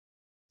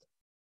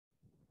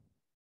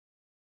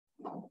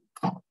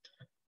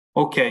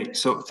Okay,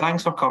 so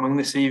thanks for coming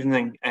this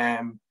evening.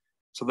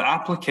 So the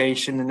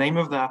application, the name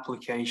of the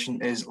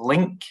application is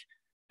LingQ.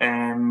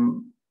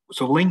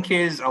 So LingQ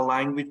is a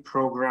language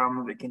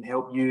program that can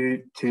help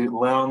you to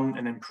learn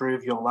and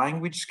improve your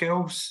language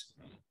skills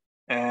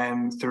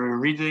through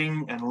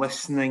reading and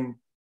listening,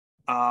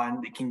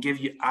 and it can give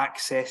you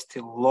access to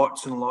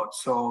lots and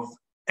lots of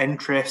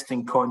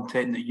interesting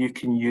content that you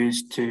can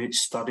use to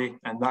study,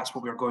 and that's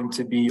what we're going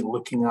to be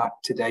looking at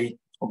today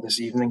or this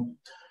evening.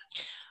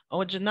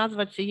 Отже,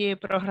 назва цієї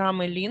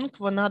програми LingQ,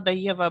 вона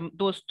дає вам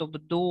доступ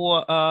до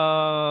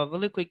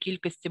великої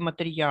кількості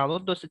матеріалу,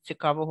 досить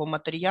цікавого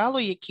матеріалу,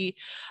 який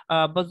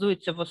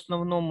базується в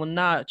основному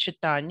на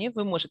читанні.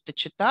 Ви можете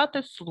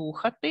читати,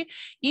 слухати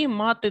і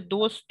мати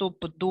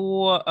доступ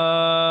до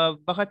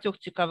багатьох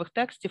цікавих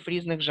текстів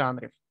різних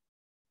жанрів.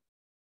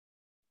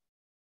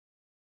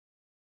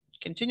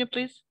 Continue,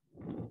 please.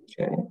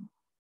 Okay.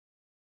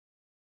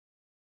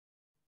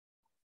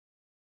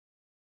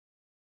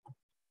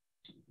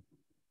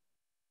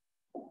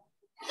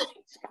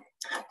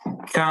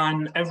 Can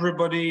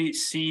everybody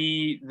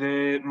see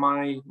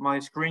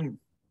my screen?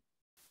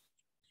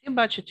 Всі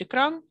бачать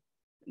екран?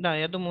 Да,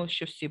 я думаю,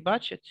 що всі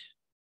бачать.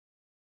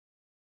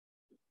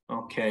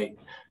 Okay.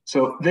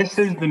 So this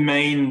is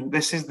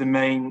the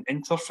main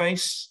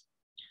interface.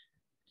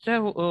 Це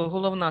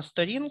головна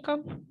сторінка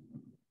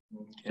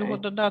цього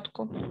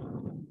додатку.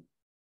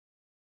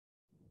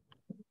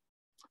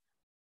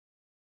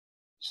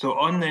 So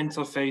on the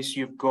interface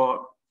you've got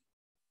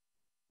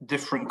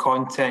different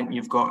content.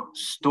 You've got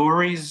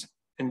stories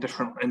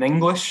in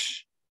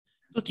English.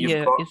 Тут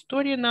є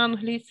історії на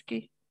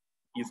англійській.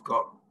 You've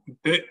got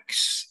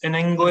books in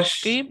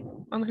English. Книжки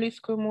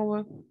англійською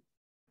мовою.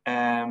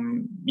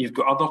 You've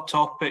got other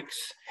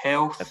topics,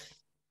 health.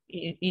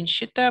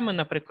 Інші теми,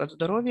 наприклад,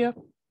 здоров'я.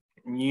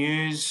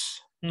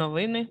 News.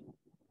 Новини.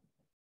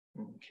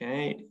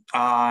 Okay.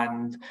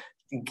 And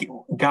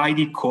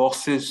guided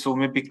courses, so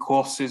maybe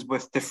courses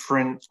with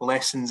different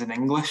lessons in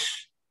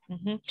English.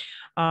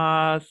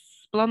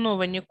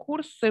 Сплановані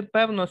курси,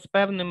 певно, з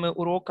певними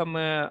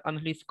уроками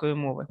англійської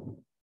мови.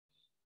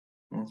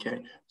 Okay,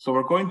 so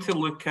we're going to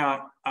look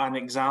at an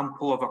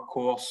example of a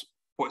course,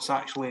 what's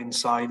actually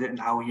inside it and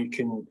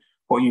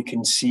what you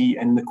can see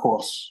in the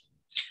course.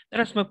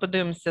 Зараз ми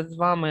подивимося з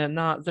вами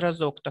на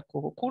зразок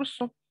такого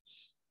курсу,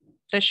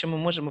 те, що ми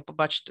можемо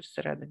побачити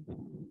всередині.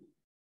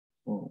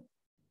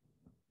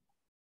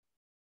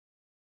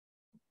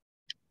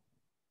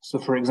 So,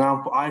 for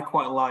example, I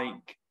quite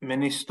like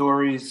mini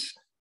stories.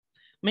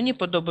 Мені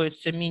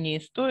подобаються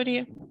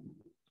міні-історії.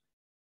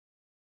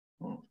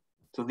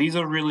 So these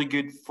are really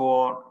good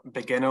for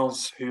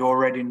beginners who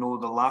already know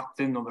the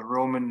Latin or the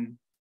Roman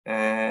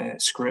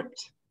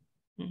script.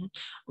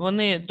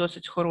 Вони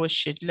досить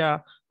хороші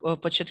для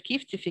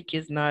початківців,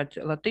 які знають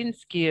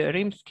латинський,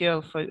 римський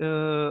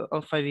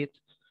алфавіт.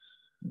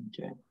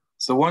 Okay.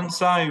 So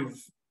once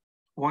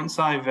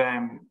I've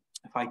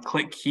if I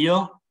click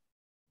here,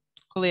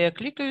 коли я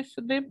клікаю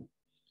сюди,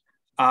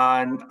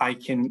 and I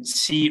can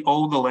see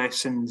all the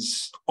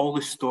lessons, all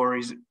the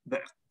stories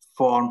that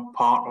form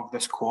part of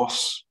this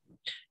course.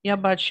 Я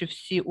бачу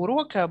всі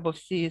уроки або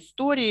всі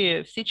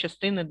історії, всі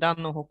частини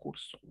даного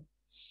курсу.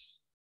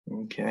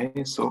 Okay,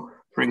 so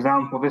for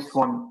example, this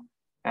one,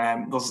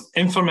 there's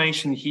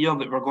information here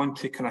that we're going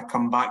to kind of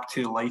come back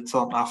to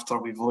later after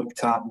we've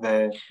looked at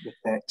the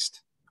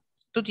text.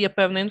 Тут є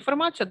певна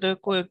інформація, до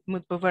якої ми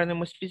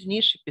повернемось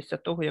пізніше, після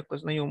того, як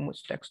ознайомимось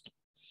з текстом.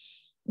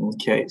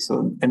 Okay, so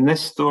in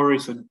this story,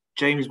 so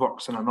James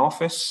works in an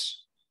office.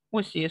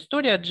 Ось є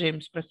історія,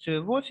 Джеймс працює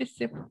в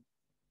офісі.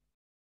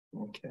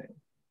 Okay.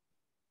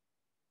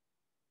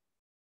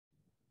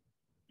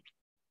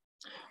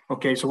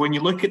 Okay, so when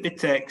you look at the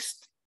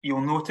text,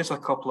 you'll notice a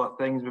couple of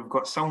things. We've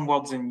got some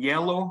words in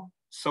yellow,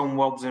 some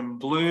words in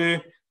blue,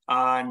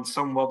 and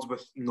some words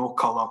with no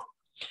color.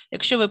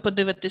 Якщо ви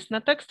подивитесь на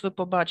текст, ви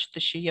побачите,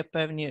 що є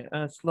певні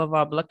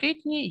слова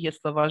блакитні, є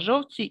слова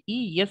жовті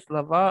і є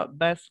слова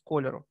без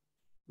кольору.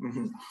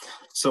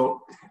 So,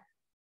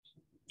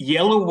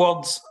 yellow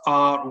words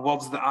are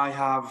words that I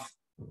have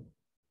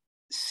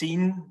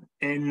seen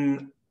in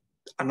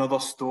another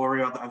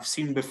story or that I've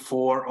seen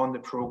before on the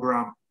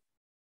program.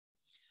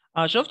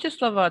 А жовті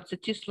слова – це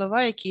ті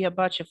слова, які я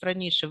бачив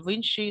раніше в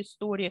іншій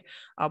історії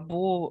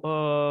або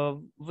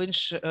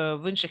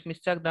в інших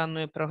місцях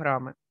даної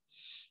програми.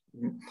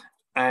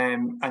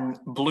 And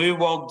blue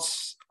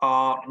words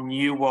are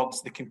new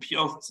words.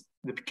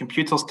 The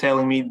computer's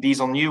telling me these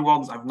are new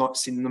words. I've not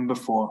seen them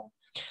before.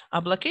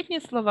 А блакитні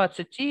слова –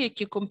 це ті,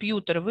 які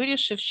комп'ютер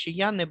вирішив, що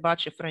я не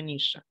бачив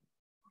раніше.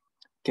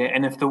 Okay,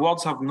 and if the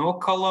words have no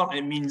color,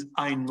 it means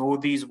I know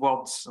these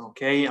words.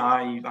 Okay,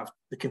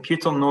 the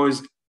computer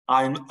knows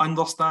I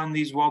understand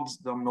these words.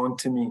 They're known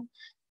to me.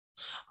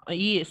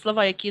 І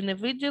слова, які не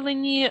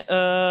виділені,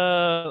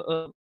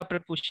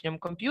 припущенням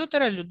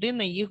комп'ютера,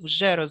 людина їх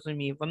вже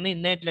розуміє. Вони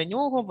не для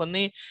нього,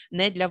 вони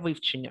не для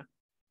вивчення.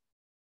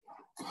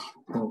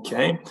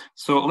 Okay,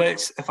 so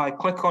if I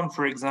click on,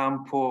 for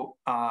example,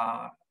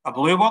 a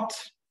blue word.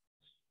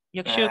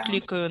 Якщо я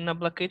клікаю на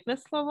блакитне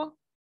слово.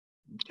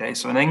 Okay,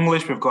 so in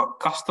English we've got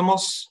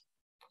customers.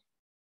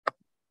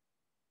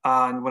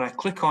 And when I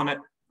click on it,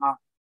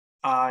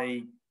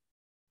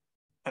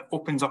 it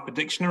opens up a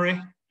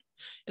dictionary.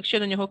 Якщо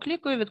на нього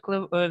клікаю,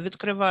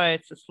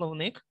 відкривається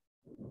словник.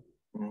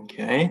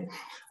 Okay.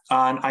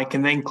 And I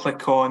can then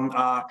click on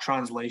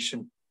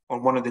translation or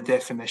one of the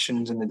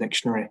definitions in the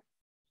dictionary.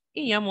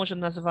 І я можу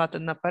нажати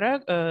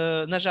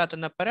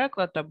на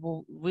переклад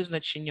або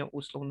визначення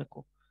у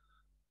словнику.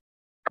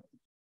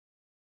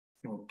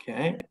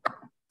 Okay.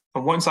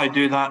 And once I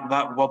do that,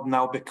 that word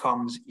now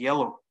becomes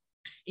yellow.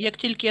 І як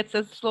тільки я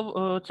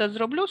це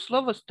зроблю,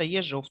 слово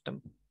стає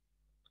жовтим.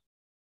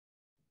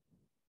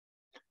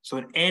 So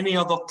in any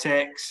other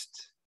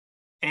text,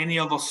 any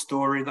other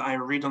story that I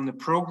read on the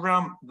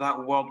program, that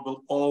word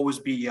will always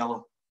be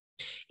yellow.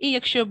 І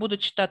якщо я буду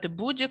читати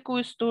будь-яку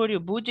історію,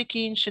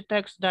 будь-який інший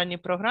текст в даній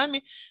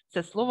програмі,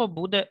 це слово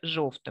буде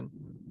жовтим.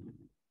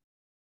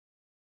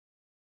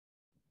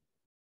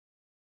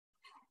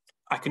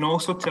 I can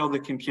also tell the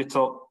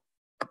computer,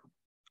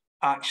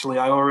 actually,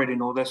 I already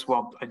know this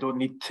word. I don't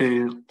need to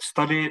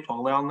study it or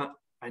learn it.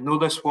 I know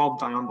this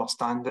word, I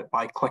understand it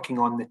by clicking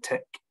on the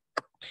tick.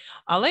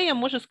 Але я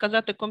можу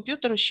сказати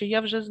комп'ютеру, що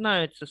я вже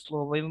знаю це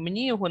слово, і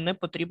мені його не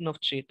потрібно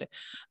вчити.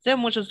 Це я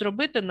можу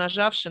зробити,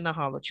 нажавши на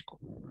галочку.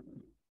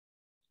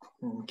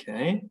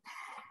 Okay.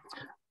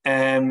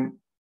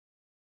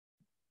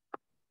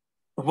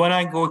 When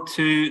I go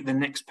to the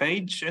next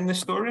page in the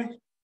story,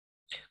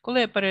 коли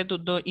я перейду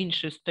до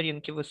іншої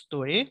сторінки в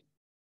історії,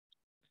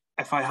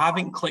 if I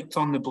haven't clicked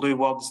on the blue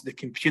words, the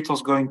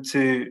computer's going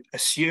to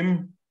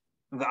assume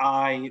that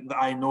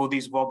I know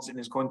these words and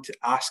is going to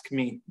ask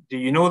me, do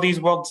you know these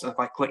words? If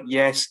I click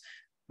yes,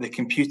 the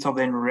computer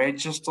then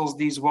registers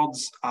these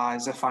words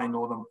as if I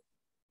know them.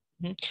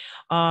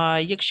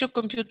 Якщо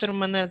комп'ютер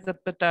мене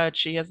запитає,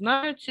 чи я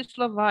знаю ці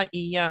слова,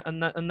 і я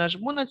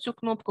нажму на цю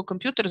кнопку,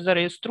 комп'ютер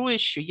зареєструє,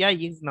 що я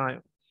їх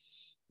знаю.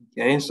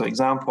 Okay, so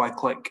example, I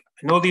click,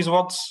 I know these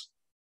words.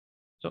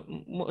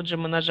 Отже,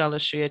 ми нажали,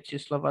 що я ці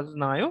слова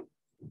знаю.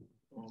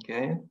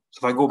 Okay,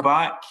 so if I go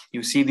back,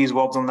 you see these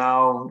words are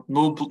now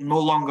no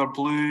longer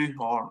blue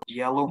or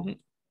yellow.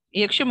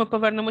 І якщо ми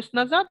повернемось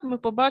назад, ми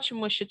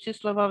побачимо, що ці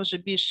слова вже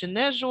більше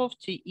не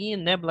жовті і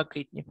не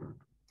блакитні.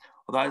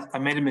 Well, I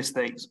made a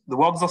mistake. The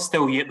words are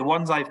still yet. The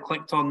ones I've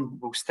clicked on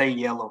will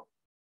stay yellow.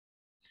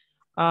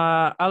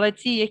 Але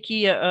ті,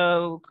 які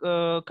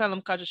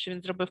Калем каже, що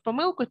він зробив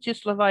помилку, ті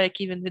слова,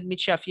 які він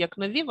відмічав як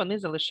нові, вони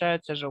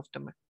залишаються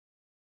жовтими.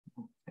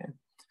 Okay.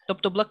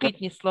 Тобто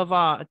блакитні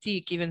слова, ті,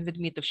 які він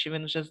відмітив, що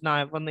він вже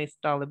знає, вони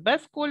стали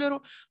без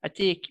кольору, а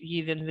ті,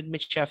 які він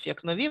відмічав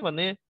як нові,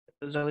 вони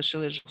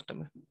залишили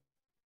жовтими.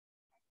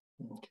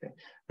 Okay.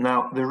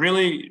 Now,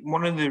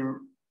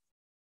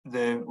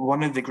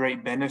 one of the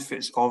great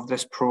benefits of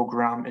this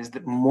program is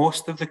that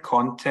most of the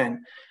content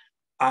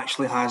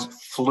actually has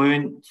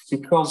fluent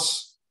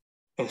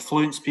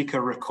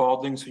speaker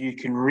recording, so you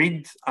can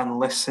read and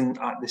listen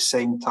at the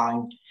same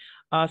time.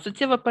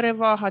 Суттєва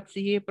перевага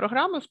цієї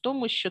програми в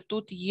тому, що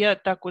тут є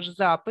також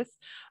запис,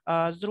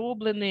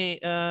 зроблений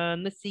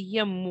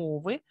носієм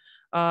мови,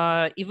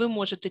 і ви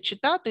можете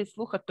читати і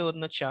слухати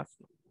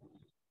одночасно.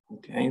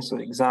 Okay, so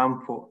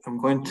example, I'm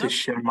going to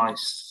share my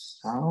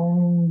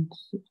sound.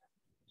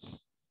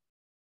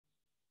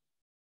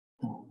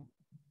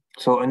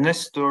 So in this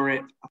story,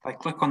 if I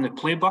click on the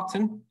play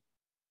button,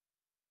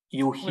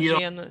 you'll hear...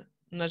 Я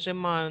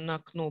нажимаю на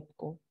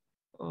кнопку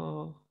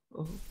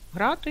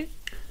грати,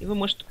 і ви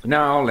можете...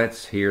 Now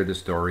let's hear the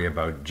story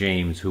about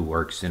James who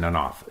works in an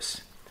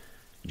office.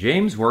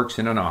 James works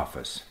in an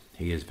office.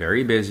 He is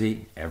very busy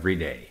every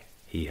day.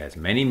 He has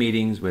many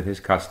meetings with his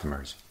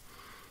customers.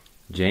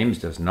 James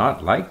does not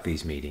like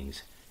these meetings.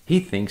 He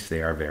thinks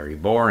they are very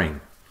boring.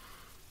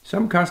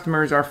 Some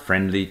customers are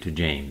friendly to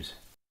James.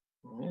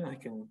 Yeah, I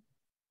can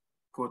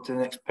go to the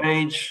next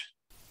page.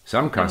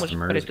 Some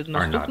customers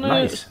are not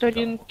nice.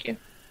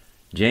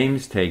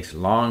 James takes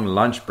long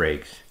lunch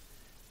breaks.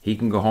 He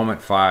can go home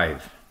at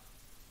 5.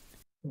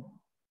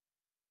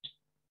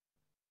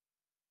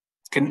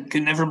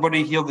 Can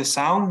everybody hear the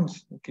sound?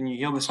 Can you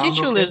hear the sound?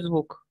 Всі чули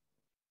звук?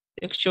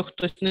 Якщо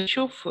хтось не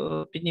чув,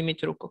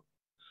 підніміть руку.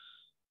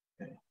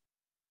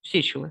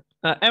 Всі чули.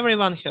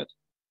 Everyone heard.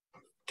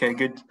 Okay,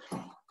 good.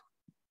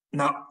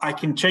 Now I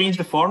can change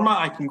the format.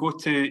 I can go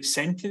to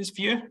sentence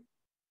view.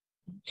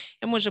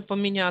 Я можу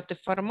поміняти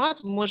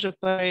формат, можу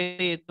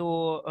перейти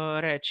до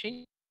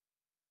речень.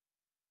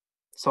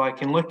 So I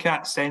can look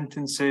at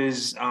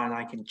sentences and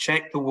I can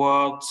check the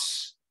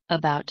words.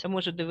 Я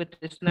можу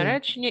дивитись на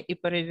речення і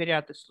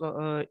перевіряти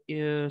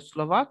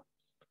слова.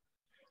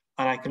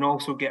 And I can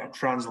also get a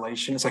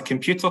translation. It's a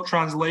computer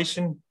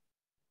translation.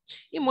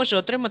 І можу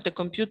отримати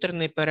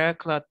комп'ютерний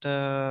переклад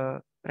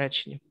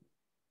речення.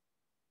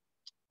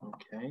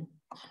 Okay.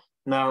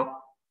 Now,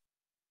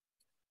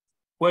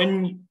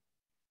 when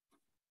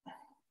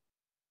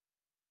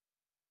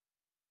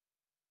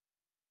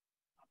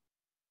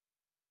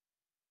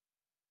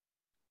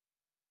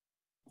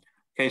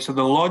okay, so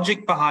the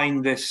logic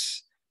behind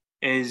this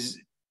is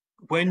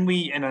when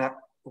we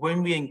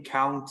when we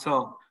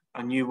encounter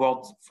a new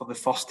word for the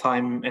first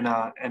time in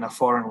a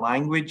foreign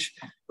language,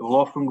 it will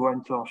often go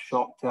into our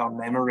short-term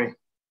memory.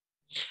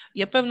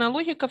 Є певна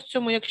логіка в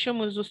цьому. Якщо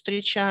ми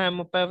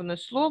зустрічаємо певне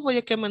слово,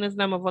 яке ми не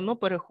знаємо, воно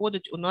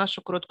переходить у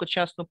нашу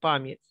короткочасну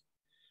пам'ять.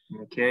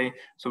 Okay,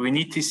 so we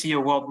need to see a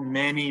word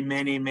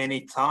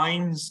many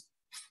times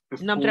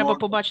Нам треба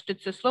побачити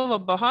це слово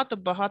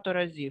багато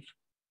разів.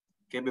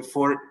 Okay,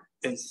 before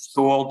it's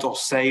stored or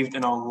saved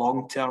in our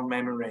long-term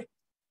memory.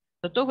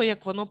 До того,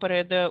 як воно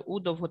перейде у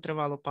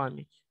довготривалу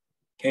пам'ять.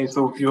 Okay,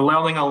 so if you're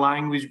learning a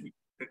language,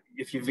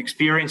 if you've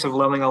experience of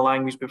learning a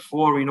language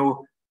before, we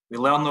know we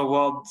learn the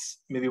words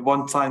maybe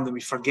one time, then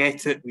we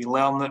forget it, we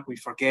learn it, we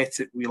forget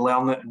it, we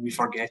learn it, and we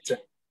forget it.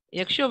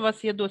 Якщо у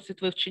вас є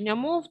досвід вивчення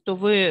мов, то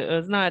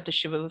ви знаєте,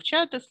 що ви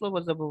вивчаєте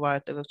слово,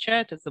 забуваєте,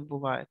 вивчаєте,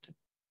 забуваєте.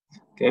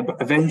 Okay, but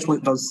eventually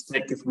it does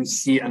stick if we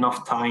see it enough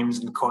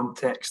times in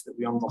context that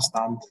we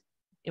understand.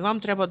 І вам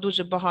треба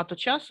дуже багато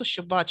часу,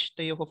 щоб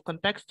бачити його в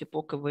контексті,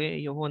 поки ви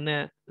його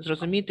не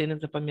зрозумієте і не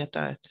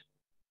запам'ятаєте.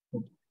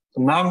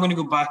 So now I'm going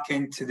to go back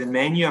into the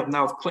menu.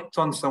 I've clicked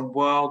on some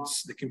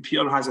words. The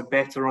computer has a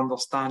better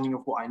understanding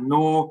of what I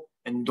know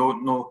and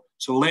don't know.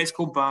 So let's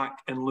go back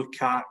and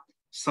look at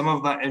some of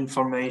that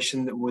information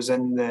that was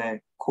in the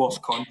course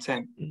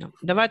content.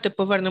 Давайте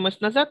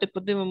повернемось назад і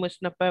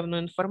подивимось на певну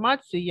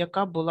інформацію,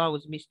 яка була у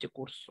змісті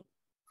курсу.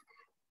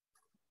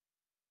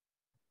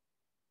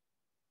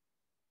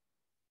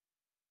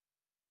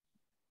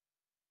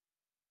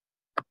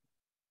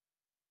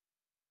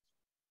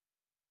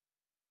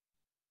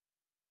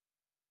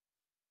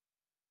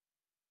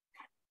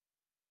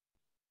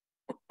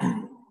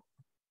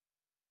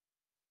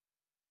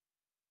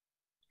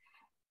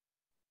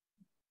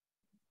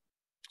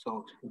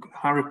 So we've got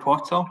Harry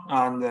Potter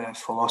and the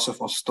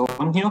Philosopher's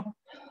Stone here.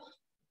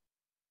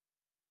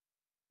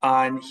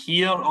 And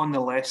here on the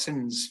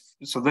lessons,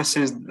 so this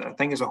is, I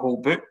think it's a whole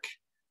book.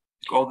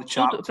 It's got all the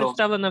chapters. Тут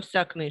представлена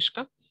вся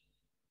книжка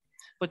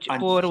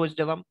по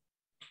розділам.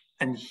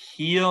 And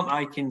here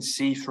I can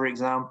see, for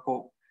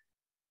example,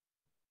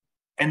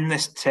 in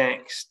this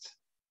text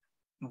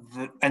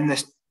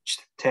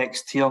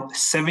here,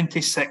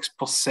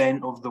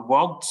 76% of the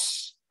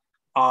words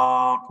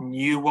are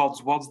new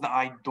words, words that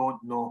I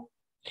don't know.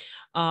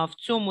 В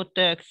цьому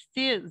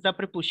тексті, за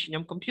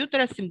припущенням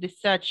комп'ютера,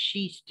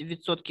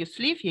 76%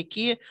 слів,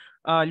 які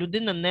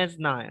людина не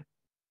знає.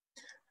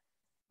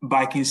 But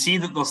I can see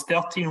that there's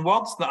 13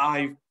 words that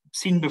I've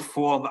seen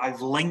before that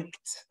I've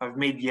linked, I've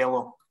made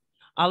yellow.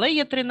 Але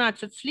є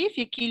 13 слів,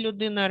 які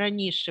людина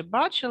раніше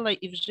бачила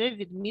і вже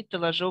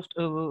відмітила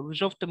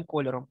жовтим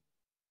кольором.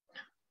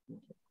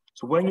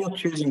 So when you're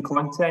choosing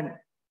content,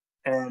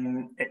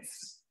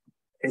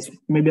 it's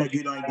maybe a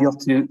good idea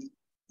to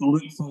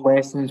look for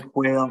lessons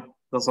where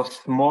there's a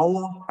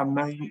smaller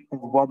amount of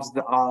words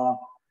that are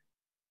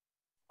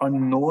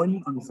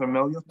unknown,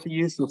 unfamiliar to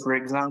you. So for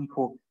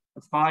example,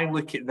 if I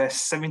look at this,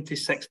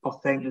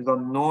 76% is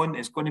unknown,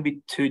 it's going to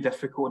be too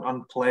difficult and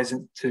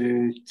unpleasant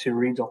to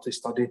read or to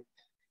study.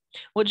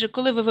 Отже,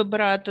 коли ви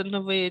вибираєте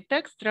новий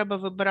текст, треба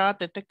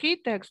вибирати такий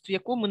текст, в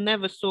якому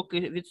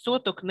невисокий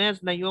відсоток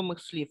незнайомих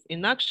слів.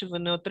 Інакше ви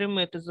не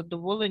отримаєте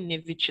задоволення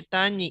від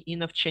читання і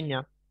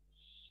навчання.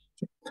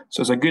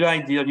 So it's a good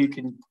idea.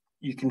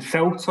 You can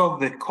filter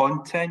the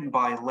content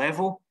by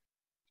level.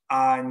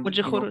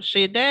 Отже, хороша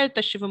ідея,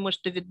 те, що ви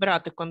можете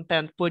відбирати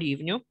контент по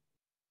рівню.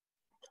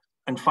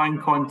 And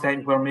find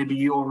content where maybe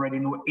you already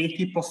know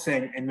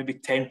 80% and maybe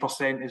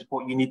 10% is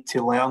what you need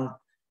to learn.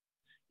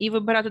 І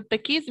вибирати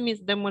такий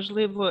зміст, де,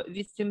 можливо,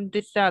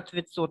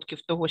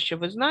 80% того, що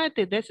ви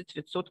знаєте, і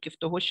 10%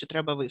 того, що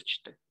треба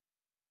вивчити.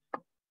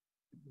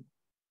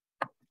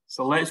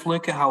 So let's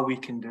look at how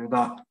we can do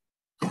that.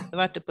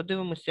 Давайте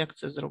подивимося, як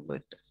це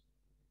зробити.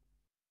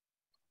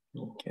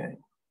 Okay.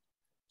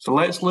 So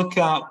let's look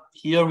at,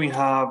 here we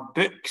have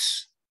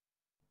books.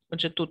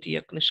 Отже, тут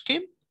є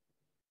книжки.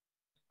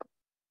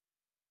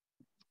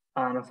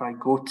 And if I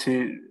go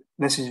to,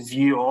 this is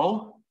view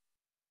all.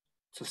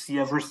 To see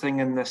everything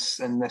in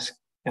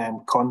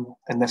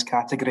this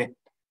category.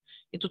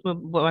 І тут ми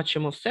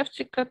бачимо все в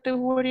цій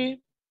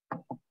категорії.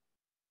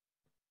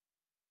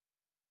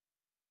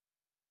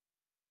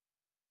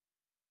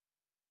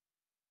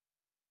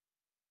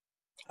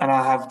 And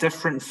I have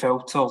different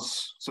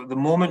filters. So at the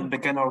moment,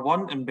 beginner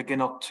 1 and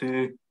beginner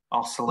 2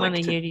 are selected. У мене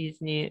є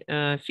різні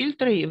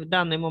фільтри, і в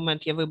даний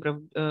момент я вибрав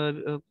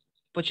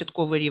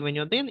початковий рівень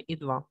 1 і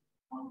 2.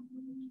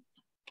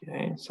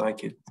 Okay, so I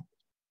could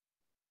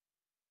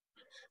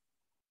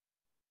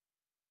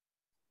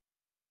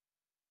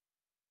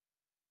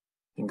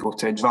go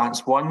to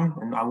advanced 1,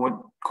 and I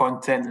want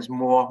content is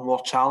more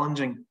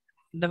challenging.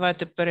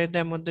 Давайте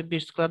перейдемо до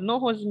більш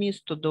складного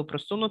змісту, до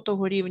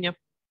просунутого рівня.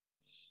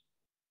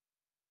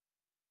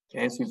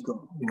 Okay, so you've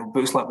got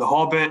books like The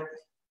Hobbit,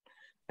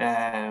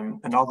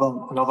 and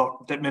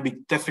other maybe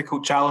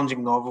difficult,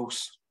 challenging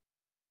novels.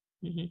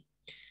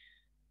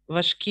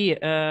 Важкі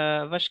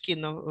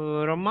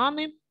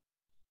романи.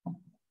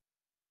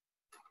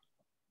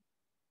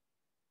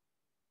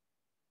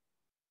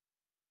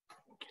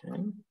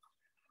 Okay.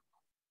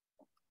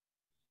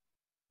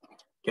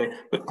 Okay,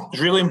 but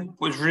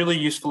what's really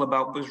useful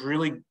about, what's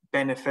really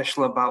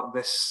beneficial about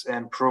this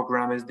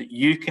program is that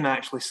you can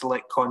actually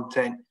select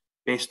content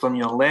based on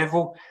your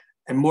level,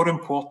 and more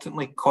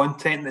importantly,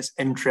 content that's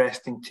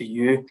interesting to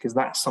you, because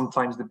that's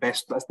sometimes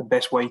that's the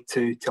best way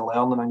to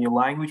learn in a new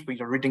language. But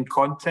you're reading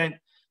content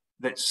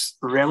that's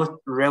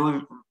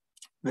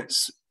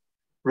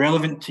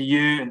relevant to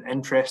you and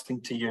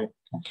interesting to you.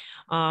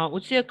 У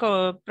цієї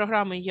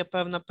програми є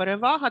певна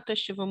перевага, те,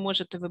 що ви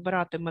можете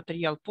вибирати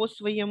матеріал по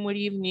своєму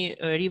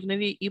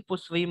рівневі і по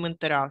своїм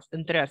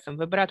інтересам.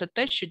 Вибирати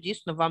те, що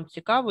дійсно вам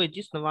цікаво і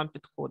дійсно вам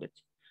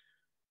підходить.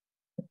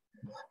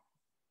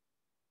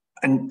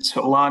 And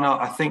so, Lana,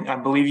 I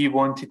believe you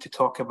wanted to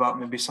talk about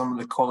maybe some of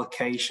the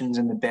collocations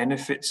and the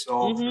benefits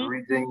of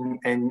reading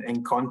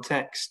in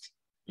context.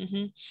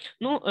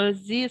 Ну,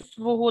 зі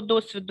свого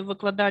досвіду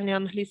викладання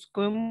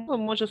англійської мови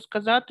можу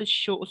сказати,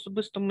 що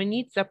особисто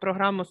мені ця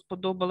програма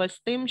сподобалась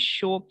тим,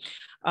 що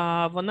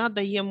вона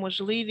дає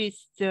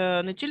можливість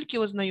не тільки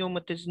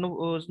ознайомитись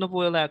з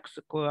новою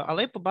лексикою,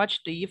 але й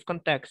побачити її в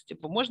контексті.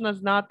 Бо можна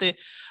знати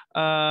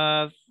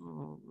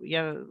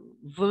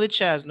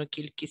величезну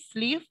кількість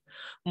слів,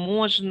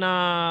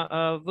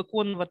 можна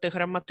виконувати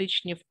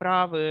граматичні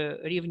вправи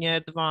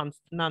рівня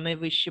Advanced на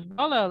найвищі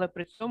бали, але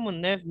при цьому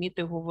не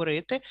вміти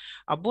говорити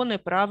або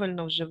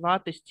неправильно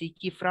вживати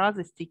стійкі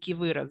фрази, стійкі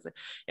вирази.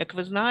 Як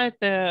ви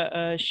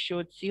знаєте,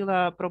 що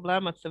ціла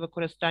проблема – це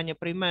використання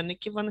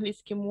прийменників в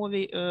англійській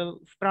мові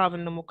в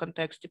правильному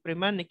контексті,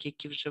 прийменники,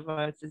 які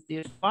вживаються з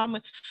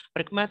дієсловами,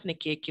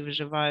 прикметники, які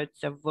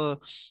вживаються в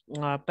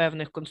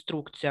певних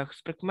конструкціях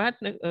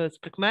з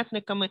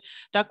прикметниками.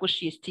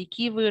 Також є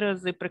стійкі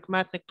вирази,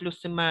 прикметник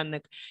плюс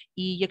іменник.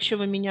 І якщо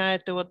ви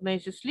міняєте одне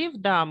зі слів,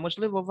 да,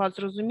 можливо, вас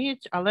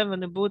зрозуміють, але ви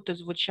не будете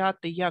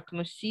звучати як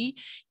носій,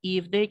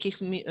 і в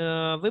деяких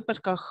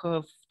випадках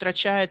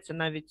втрачається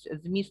навіть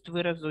зміст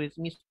виразу і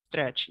зміст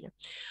речення.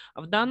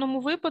 В даному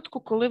випадку,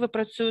 коли ви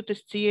працюєте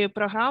з цією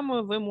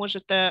програмою, ви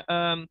можете,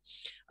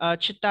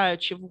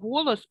 читаючи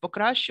вголос,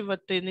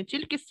 покращувати не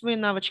тільки свої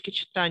навички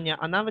читання,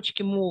 а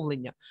навички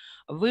мовлення.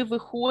 Ви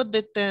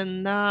виходите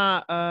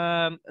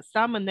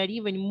саме на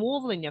рівень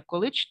мовлення,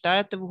 коли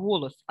читаєте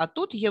вголос. А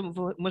тут є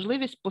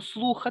можливість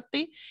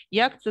послухати,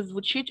 як це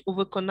звучить у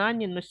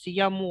виконанні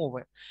носія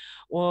мови.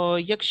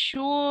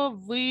 Якщо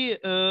ви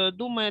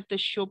думаєте,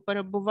 що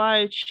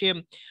перебуваючи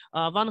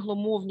в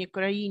англомовній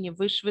країні,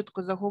 ви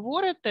швидко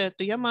заговорите,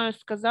 то я маю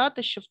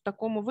сказати, що в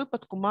такому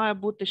випадку має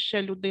бути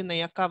ще людина,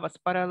 яка вас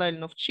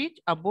паралельно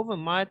вчить, або ви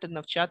маєте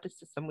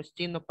навчатися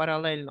самостійно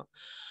паралельно.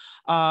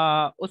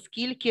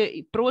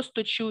 Оскільки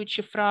просто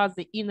чуючи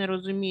фрази і не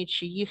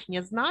розуміючи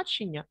їхнє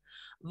значення,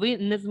 ви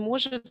не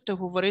зможете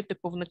говорити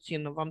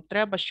повноцінно. Вам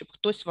треба, щоб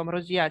хтось вам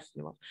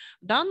роз'яснював.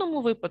 В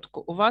даному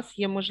випадку у вас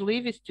є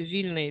можливість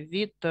вільний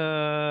від,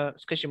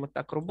 скажімо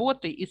так,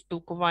 роботи і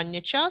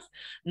спілкування час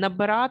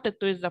набирати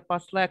той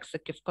запас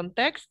лексики в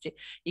контексті,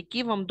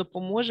 який вам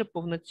допоможе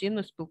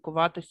повноцінно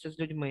спілкуватися з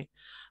людьми.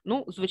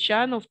 Ну,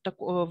 звичайно,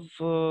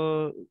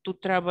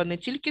 тут треба не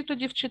тільки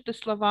тоді вчити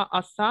слова,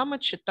 а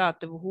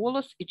читати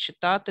вголос і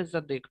читати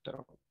за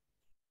диктором.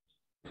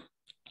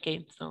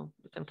 Okay, so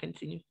we can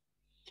continue.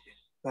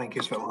 Thank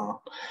you, Svetlana.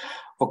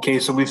 Okay,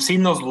 so we've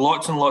seen there's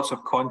lots and lots of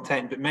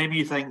content, but maybe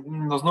you think,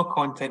 there's no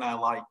content I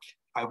like.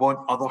 I want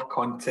other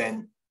content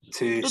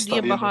to study.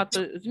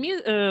 Тут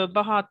є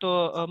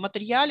багато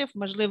матеріалів,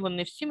 можливо,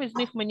 не всі з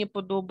них мені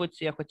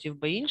подобаються, я хотів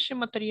би інший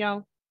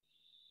матеріал.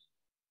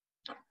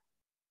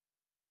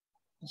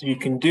 So you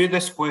can do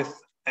this with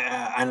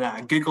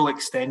a Google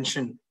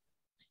extension.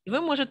 І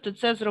ви можете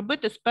це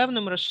зробити з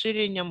певним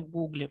розширенням в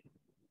Google.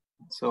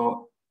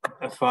 So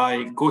if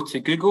I go to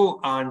Google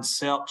and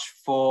search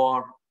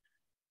for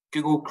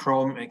Google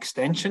Chrome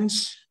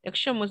extensions.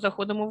 Якщо ми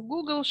заходимо в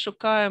Google,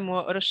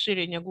 шукаємо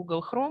розширення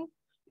Google Chrome,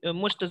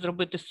 можете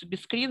зробити собі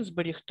скрін,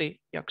 зберігти,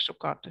 як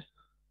шукати.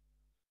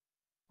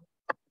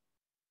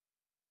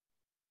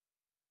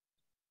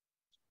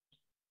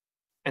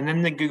 And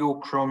in the Google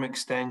Chrome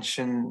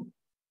extension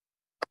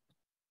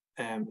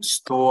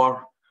store,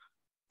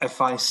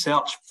 if I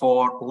search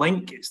for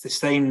link, it's the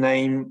same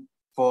name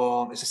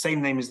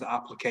as the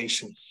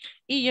application.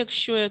 І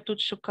якщо я тут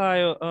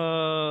шукаю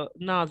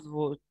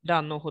назву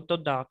даного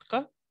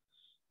додатка,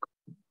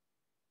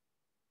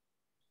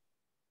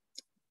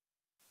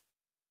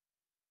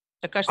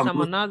 така ж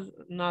сама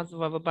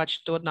назва, ви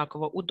бачите,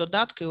 однакова у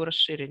додатку і у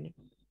розширенні.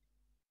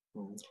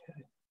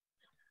 Okay.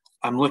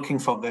 I'm looking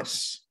for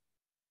this.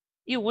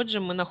 І отже,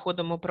 ми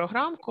знаходимо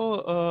програмку,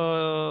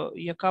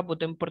 яка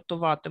буде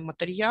імпортувати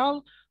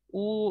матеріал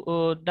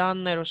в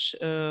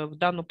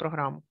дану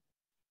програму.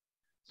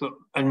 So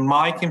in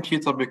my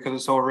computer, because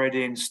it's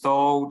already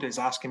installed, it's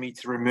asking me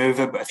to remove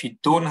it. But if you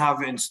don't have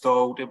it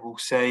installed, it will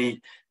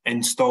say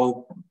install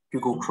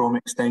Google Chrome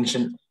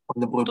extension on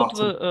the blue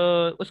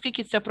button.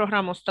 Оскільки ця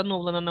програма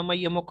встановлена на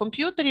моєму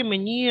комп'ютері,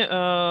 мені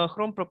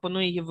Chrome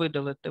пропонує її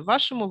видалити. В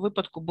вашому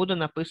випадку буде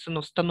написано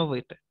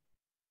встановити.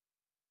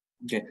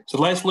 Okay, so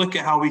let's look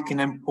at how we can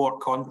import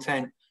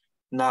content.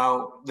 Now,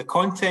 the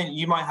content,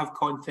 you might have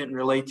content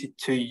related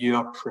to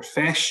your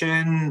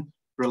profession,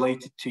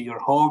 related to your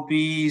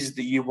hobbies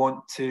that you want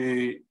to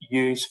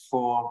use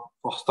for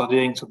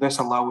studying. So this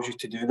allows you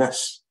to do this.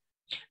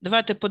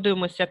 Давайте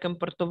подивимося, як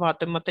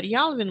імпортувати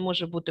матеріал. Він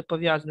може бути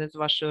пов'язаний з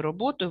вашою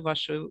роботою,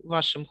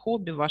 вашим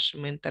хобі,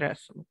 вашими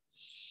інтересами.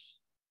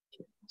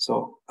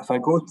 So if I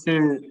go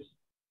to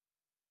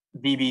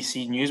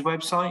BBC News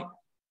website.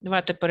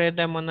 Давайте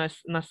перейдемо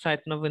на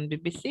сайт новин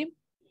BBC.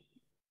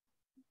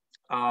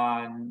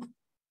 And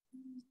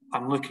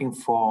I'm looking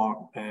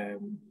for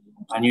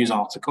a news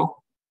article.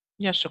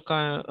 Я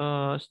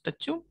шукаю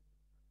статтю.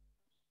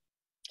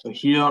 So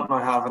here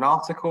I have an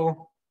article.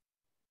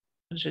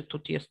 Отже,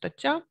 тут є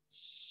стаття.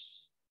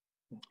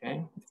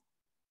 Okay.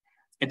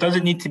 It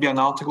doesn't need to be an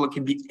article. It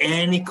can be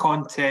any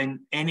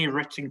content, any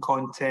written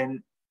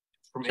content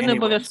from Це не any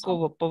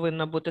обов'язково website.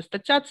 повинна бути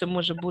стаття, це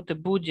може бути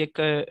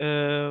будь-який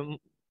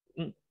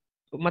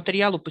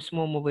матеріал у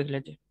письмовому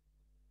вигляді.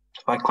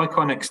 If I click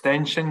on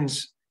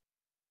extensions,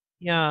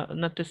 Я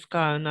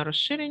натискаю на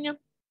розширення.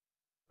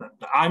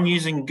 I'm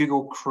using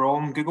Google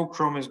Chrome. Google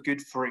Chrome is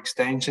good for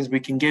extensions. We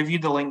can give you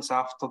the links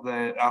after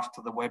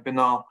the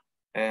webinar.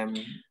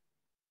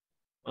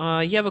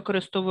 Я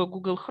використовую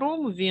Google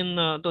Chrome,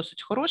 він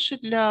досить хороший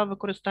для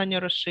використання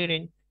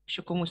розширень.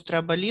 Якщо комусь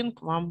треба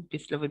лінк, вам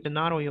після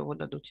вебінару його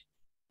дадуть.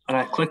 And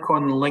I click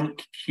on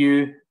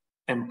LingQ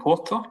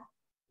Importer.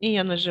 І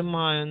я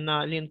нажимаю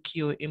на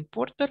LingQ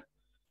Importer.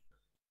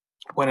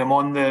 When I'm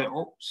on the,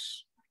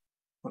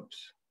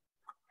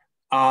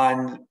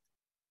 and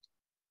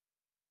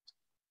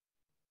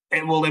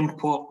it will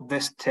import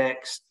this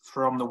text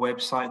from the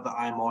website that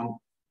I'm on.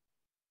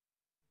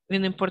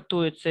 Він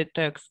імпортує цей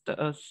текст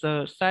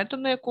з сайту,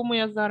 на якому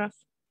я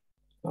зараз.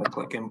 I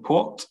click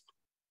Import.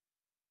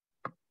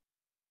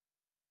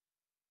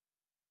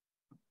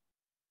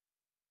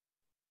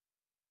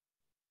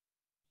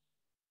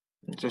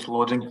 It's just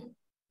loading.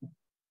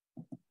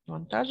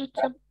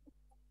 Вантажиться.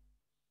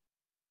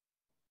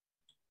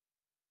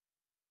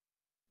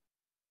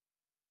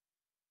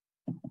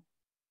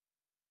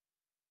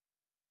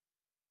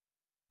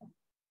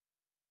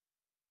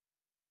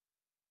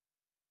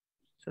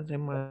 Це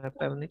займає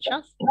певний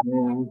час.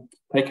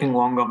 Taking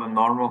longer than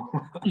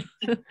normal.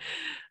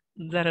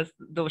 Зараз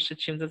довше,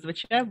 ніж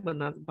зазвичай, бо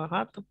нас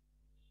багато.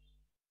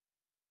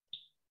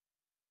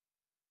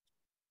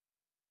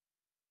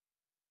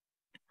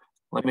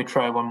 Let me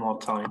try one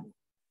more time.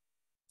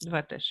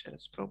 Давайте ще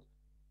раз спробуємо.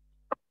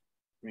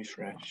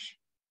 Refresh.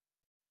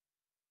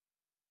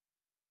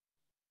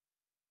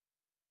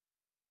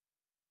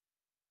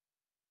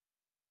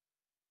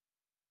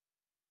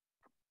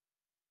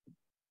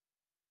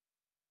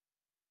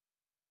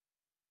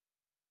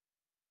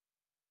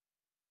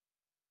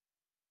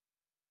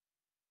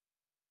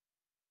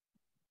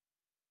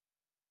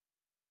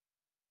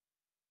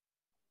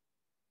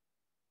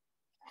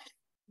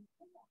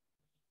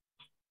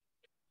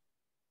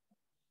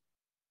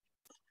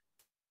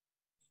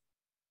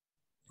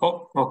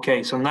 Oh,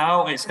 okay. So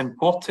now it's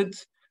imported,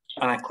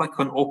 and I click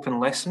on Open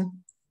Lesson.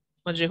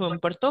 Отже, його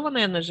імпортовано,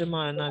 я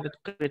нажимаю на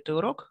відкритий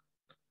урок.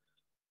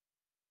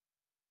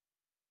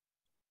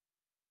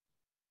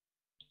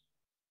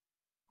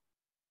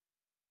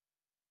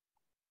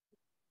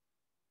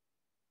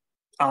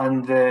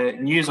 And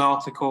the news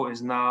article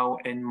is now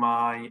in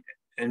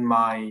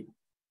my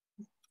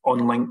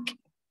on link.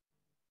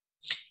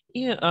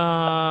 І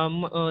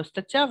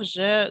стаття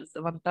вже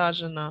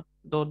завантажена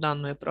до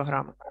даної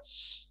програми.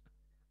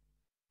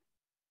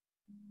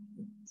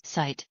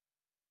 Site.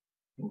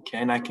 Okay,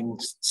 and I can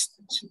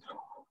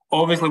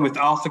obviously with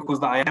articles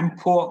that I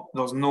import,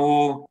 there's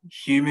no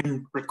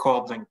human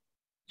recording.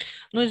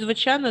 Ну і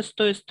звичайно, з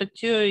тою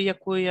статтею,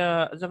 яку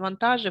я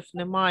завантажив,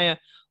 немає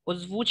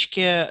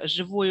озвучки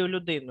живою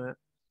людиною.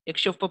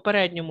 Якщо в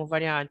попередньому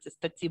варіанті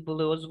статті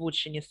були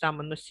озвучені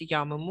саме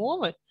носіями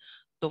мови,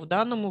 то в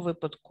даному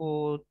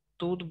випадку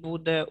тут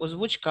буде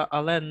озвучка,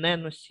 але не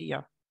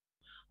носія,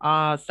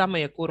 а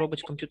саме яку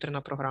робить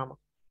комп'ютерна програма.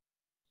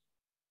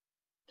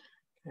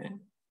 Okay.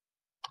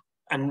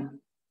 And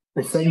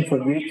the same for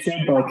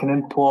YouTube. I can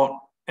import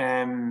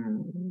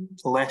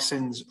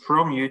lessons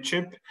from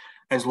YouTube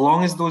as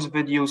long as those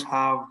videos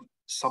have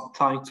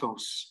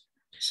subtitles.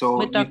 So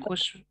Ми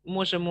також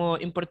можемо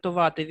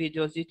імпортувати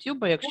відео з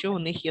YouTube, якщо у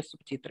них є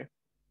субтитри.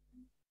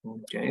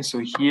 Okay, so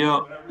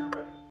here,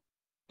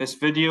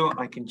 this video,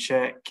 I can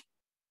check.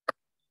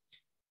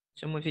 В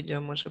цьому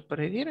відео можу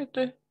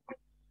перевірити.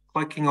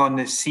 Clicking on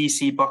the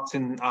CC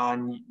button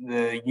and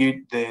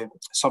the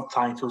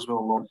subtitles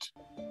will load.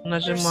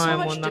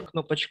 Нажимаємо на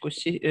кнопочку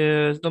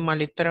з двома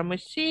літерами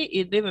C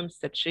і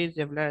дивимося, чи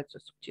з'являються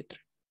субтитри.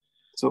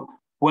 So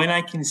when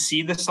I can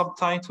see the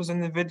subtitles in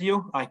the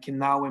video, I can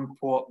now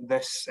import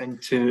this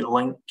into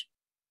Link.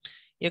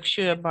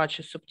 Якщо я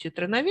бачу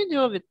субтитри на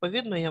відео,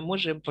 відповідно, я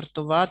можу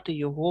імпортувати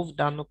його в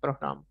дану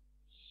програму.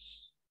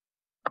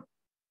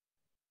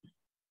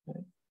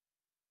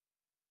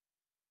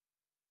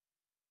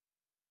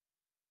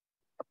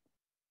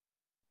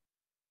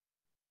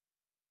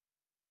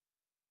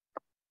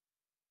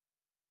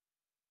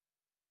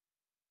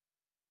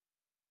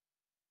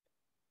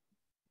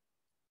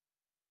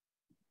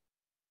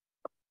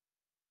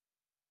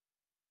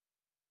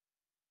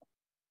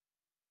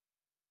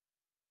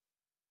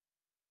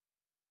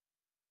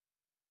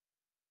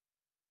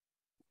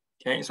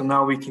 Okay, so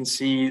now we can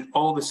see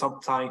all the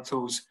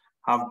subtitles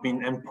have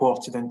been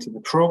imported into the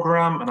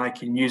program, and I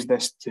can use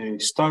this to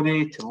study,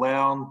 to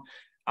learn,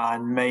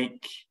 and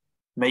make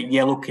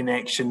yellow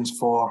connections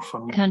for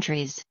me.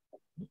 countries,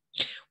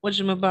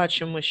 Отже, ми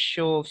бачимо,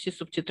 що всі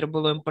субтитри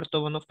було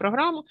імпортовано в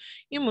програму,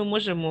 і ми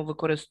можемо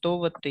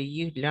використовувати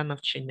їх для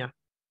навчання.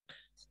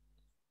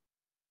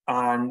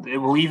 And it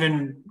will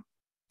even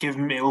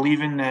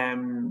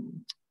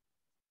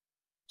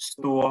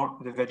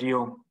store the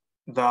video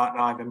that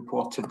I've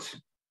imported.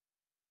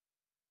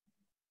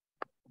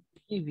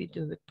 І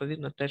відео,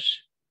 відповідно,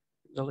 теж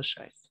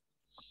залишається.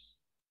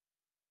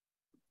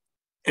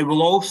 It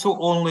will also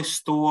only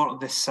store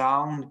the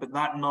sound, but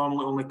that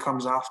normally only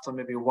comes after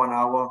maybe 1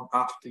 hour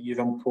after you've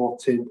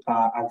imported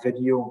a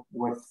video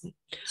with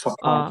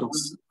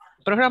subtitles.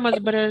 Програма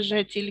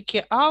збереже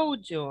тільки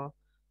аудіо,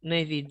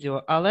 не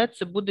відео, але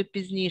це буде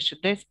пізніше,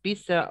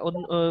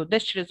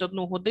 десь через 1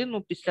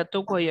 годину після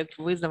того, як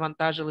ви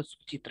завантажили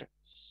субтитри.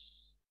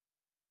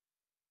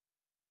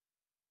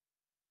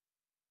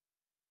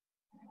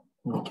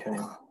 Okay.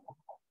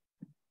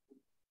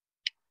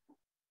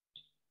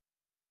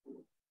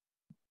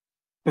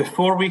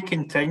 Before we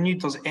continue,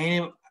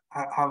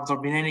 have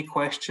there been any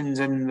questions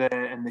in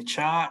the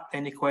chat?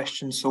 Any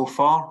questions so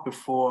far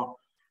before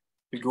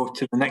we go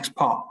to the next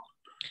part?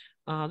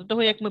 До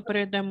того, як ми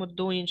перейдемо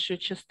до іншої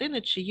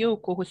частини, чи є у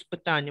когось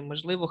питання?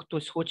 Можливо,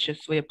 хтось хоче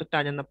своє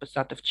питання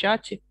написати в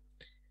чаті,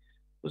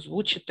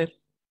 озвучити.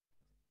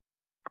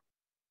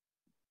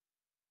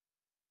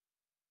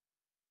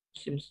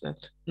 Seems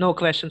that no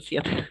questions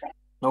yet.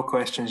 No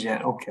questions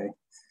yet, okay.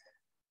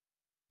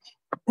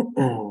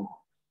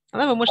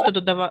 Але ви можете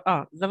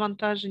додавати,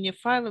 завантажені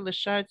файли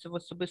лишаються в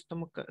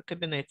особистому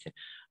кабінеті.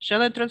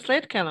 Shall I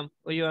translate, Callum,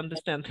 or you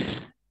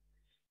understand?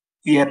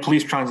 Yeah,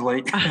 please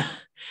translate.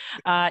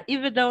 If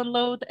we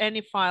download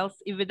any files,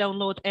 if we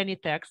download any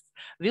text,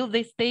 will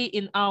they stay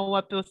in our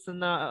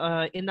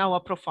in our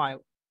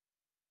profile?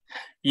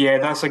 Yeah,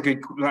 that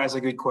is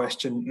a good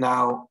question.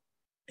 Now,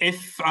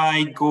 if I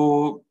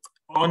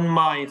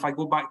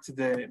go back to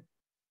the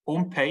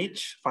home page,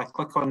 if I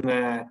click on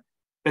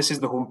this is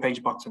the home page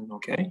button,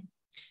 okay?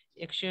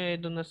 Якщо я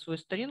йду на свою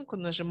сторінку,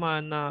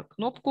 нажимаю на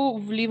кнопку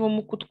в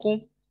лівому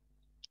кутку.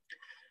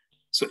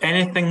 So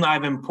anything that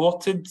I've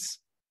imported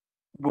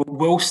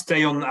will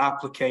stay on the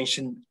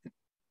application.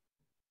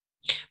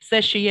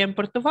 Все, що я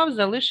імпортував,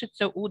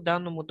 залишиться у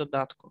даному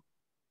додатку.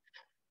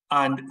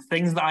 And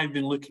things that I've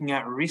been looking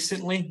at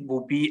recently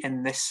will be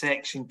in this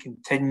section,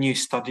 continue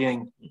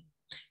studying.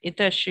 І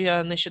те, що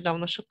я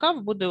нещодавно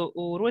шукав, буде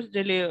у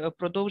розділі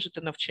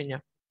 «Продовжити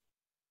навчання».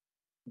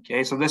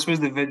 Okay, so this was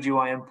the video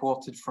I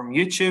imported from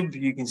YouTube.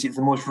 You can see it's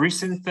the most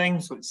recent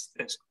thing, so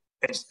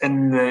it's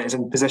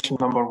in position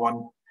number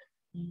 1.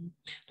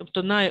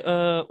 Тобто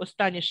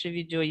останніше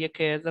відео,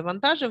 яке я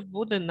завантажив,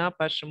 буде на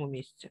першому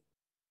місці.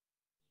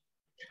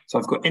 So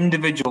I've got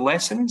individual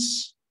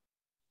lessons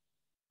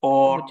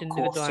or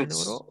індивідуальні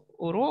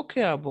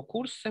уроки або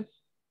курси.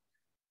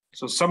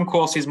 So some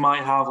courses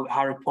might have, like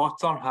Harry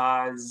Potter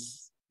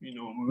has, I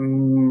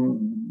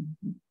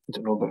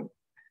don't know, but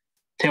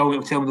tell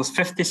me there's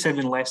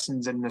 57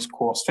 lessons in this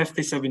course,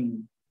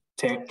 57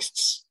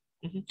 texts.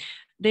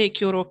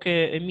 Деякі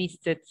уроки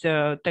містять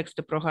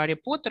тексти про Гаррі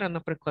Поттера,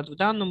 наприклад, в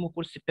даному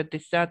курсі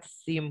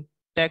 57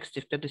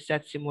 текстів,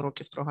 57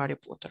 уроків про Гаррі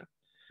Поттера.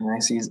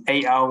 I see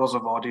 8 hours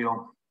of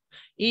audio.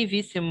 І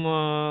 8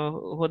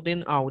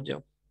 годин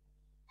аудіо.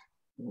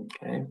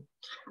 Okay.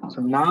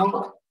 So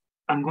now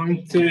I'm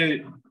going to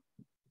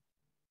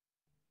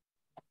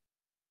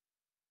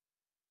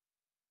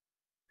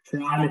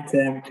try and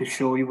attempt to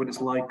show you what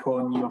it's like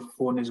on your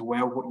phone as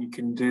well, what you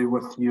can do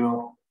with your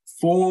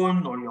phone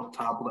or your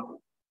tablet.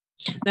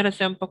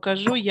 Зараз я вам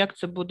покажу, як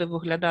це буде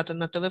виглядати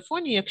на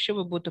телефоні, якщо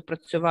ви будете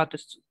працювати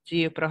з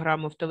цією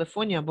програмою в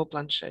телефоні або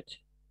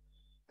планшеті.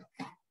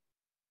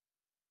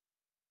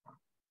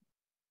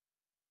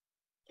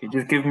 Okay,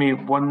 just give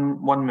me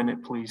one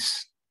minute,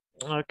 please.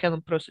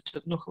 Келем просить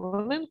 1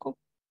 хвилинку.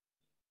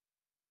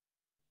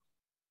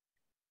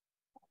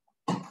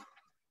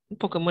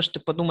 Поки можете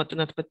подумати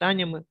над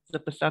питаннями,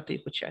 записати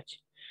їх у чаті.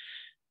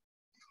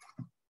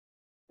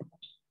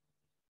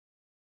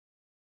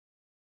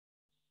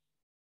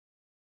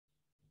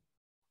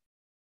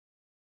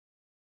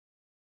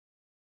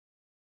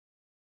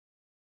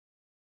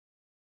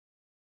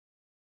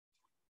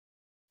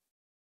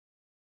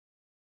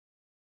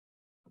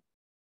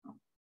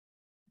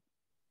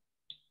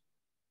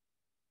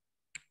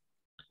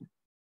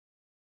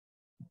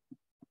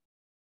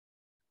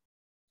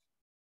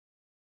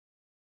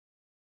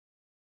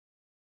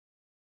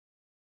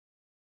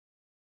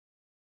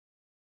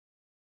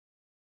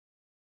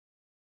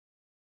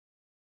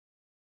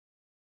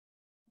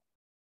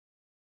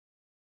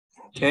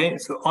 Okay,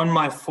 so on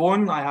my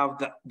phone, I have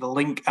the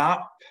Link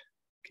app.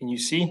 Can you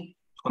see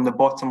on the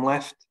bottom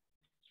left?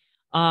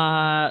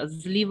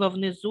 Зліва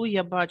внизу,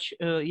 я бачу,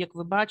 як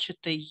ви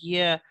бачите,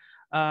 є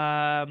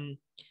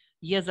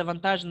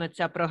завантажена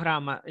ця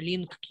програма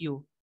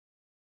LingQ.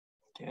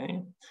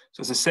 Okay,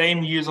 so it's the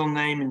same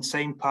username and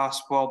same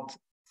password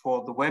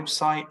for the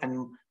website, and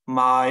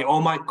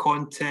all my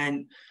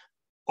content,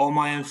 all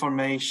my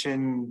information,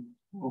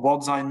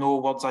 words I know,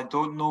 words I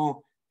don't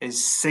know, is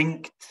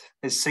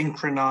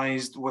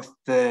synchronized with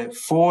the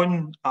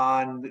phone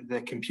and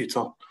the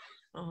computer.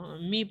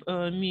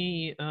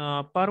 Мій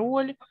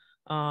пароль,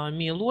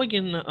 мій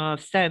логін,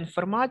 вся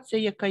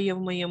інформація, яка є в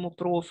моєму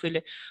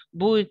профілі,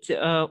 будуть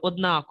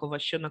однакова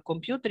що на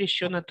комп'ютері,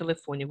 що на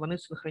телефоні. Вони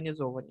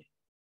синхронізовані.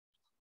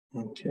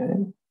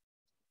 Okay.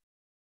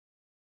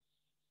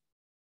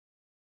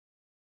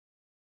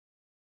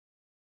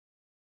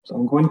 So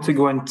I'm going to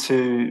go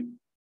into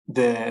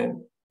the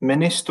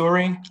mini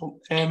story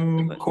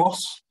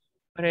course.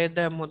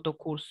 Перейдемо до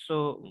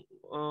курсу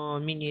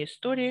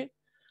міні-історії.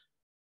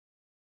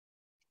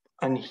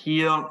 And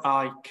here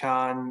I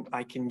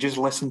can just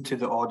listen to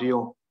the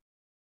audio.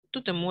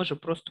 Тут я можу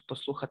просто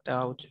послухати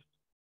аудіо.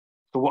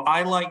 So what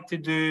I like to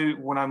do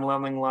when I'm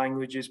learning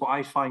languages, what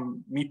I find,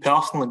 me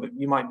personally, but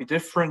you might be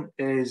different,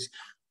 is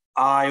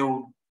I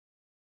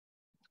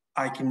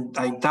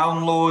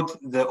download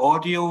the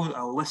audio,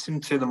 I'll listen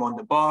to them on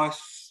the bus,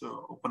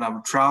 or when I'm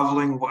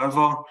traveling,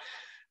 whatever,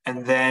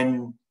 and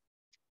then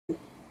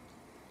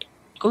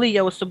коли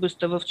я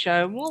особисто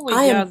вивчаю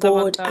мови, я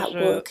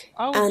завантажую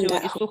аудіо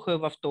і слухаю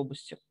в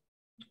автобусі.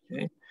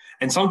 Okay.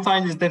 And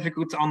sometimes it's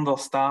difficult to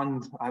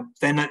understand.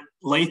 Then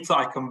later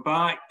I come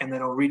back and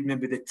then I'll read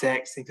maybe the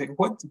text and think,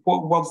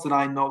 what words did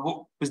I know? What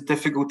was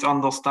difficult to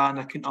understand?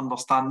 I couldn't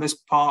understand this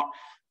part,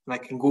 and I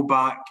can go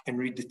back and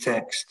read the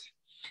text.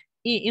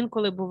 І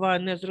інколи буває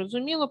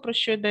незрозуміло, про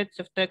що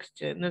йдеться в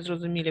тексті,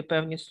 незрозумілі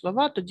певні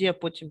слова, тоді я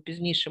потім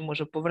пізніше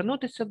можу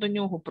повернутися до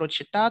нього,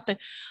 прочитати,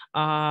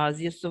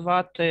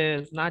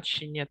 з'ясувати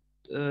значення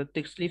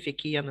тих слів,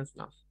 які я не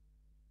знав.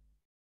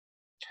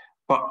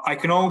 But I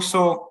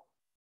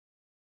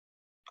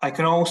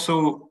can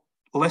also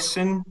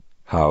listen.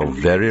 How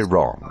very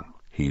wrong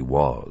he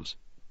was.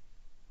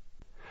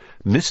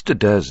 Mr.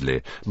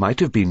 Dursley might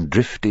have been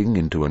drifting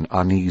into an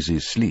uneasy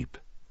sleep,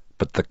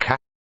 but the cat...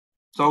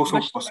 It's also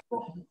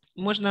possible.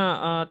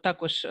 Можна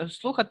також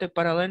слухати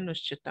паралельно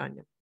з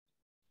читанням.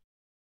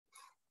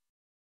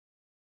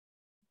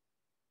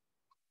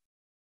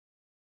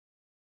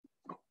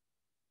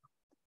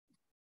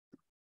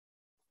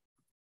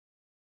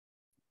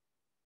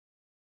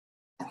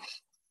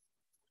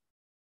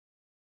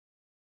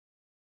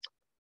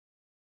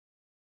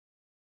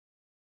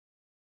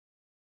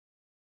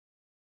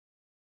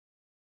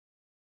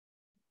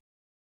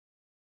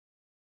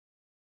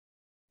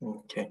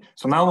 Okay,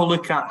 so now we'll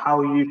look at how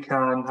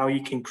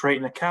you can create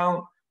an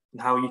account and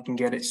how you can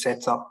get it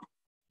set up.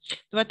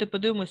 Давайте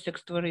подивимося, як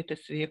створити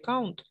свій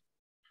аккаунт,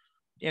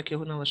 як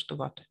його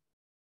налаштувати.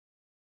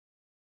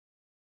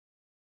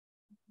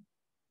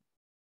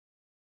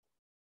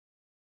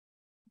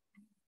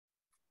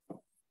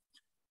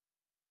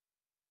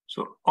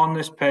 So on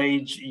this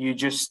page, you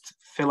just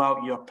fill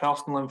out your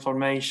personal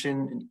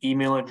information and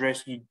email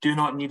address. You do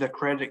not need a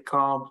credit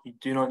card. You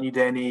do not need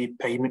any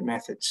payment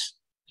methods.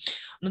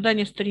 На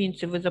даній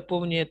сторінці ви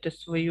заповнюєте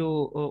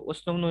свою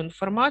основну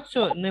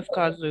інформацію, не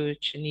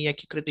вказуючи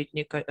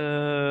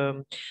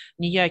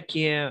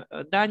ніякі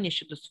дані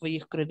щодо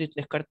своїх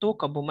кредитних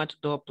карток або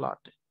методу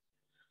оплати.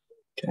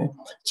 Okay.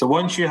 So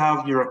once you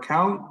have your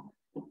account,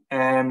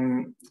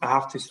 I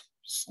have to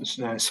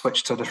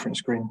switch to a different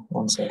screen.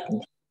 1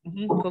 second.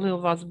 Коли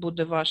у вас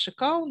буде ваш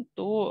аккаунт,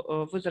 то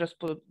ви зараз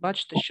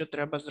побачите, що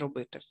треба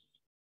зробити.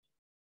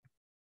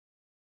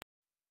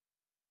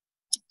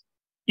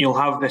 You'll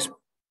have this.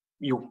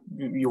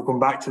 You'll come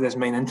back to this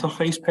main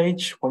interface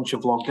page once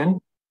you've logged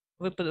in.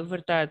 Ви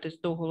повертаєтесь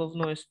до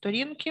головної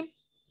сторінки.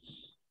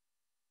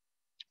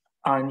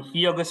 And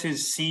here, this is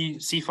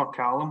C for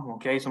Callum.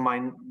 Okay, so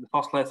the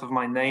first letter of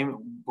my name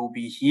will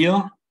be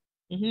here.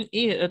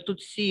 І тут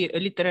C,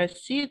 літера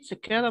C, це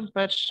Келем,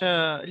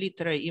 перша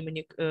літера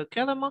імені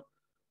Келема.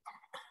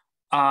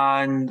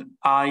 And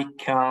I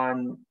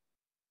can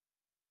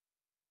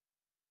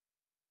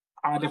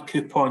add a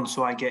coupon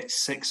so I get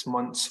 6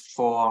 months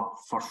for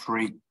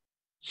free.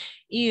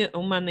 І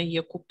у мене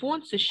є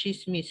купон, це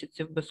 6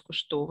 місяців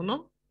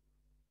безкоштовно.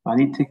 I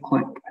need to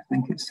click, I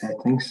think it's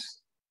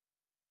settings.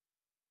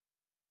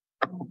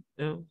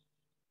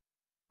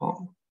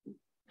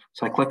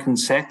 So I click on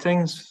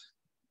settings.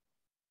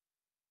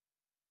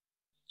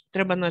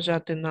 Треба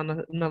нажати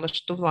на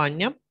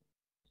налаштування.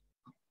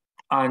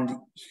 And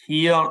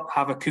here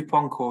have a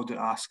coupon code it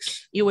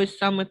asks. І ось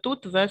саме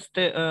тут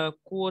ввести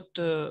код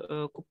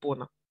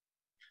купона.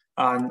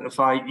 And if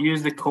I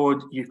use the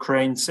code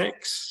Ukraine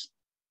 6.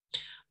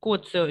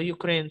 Код це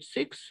Ukraine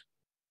 6.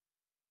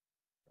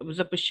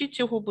 Запишіть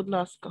його, будь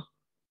ласка.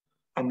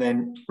 And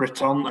then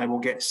return, I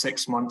will get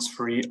 6 months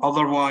free.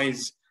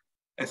 Otherwise,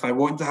 if I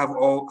want to have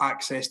all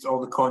access to all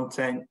the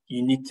content,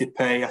 you need to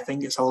pay, I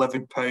think it's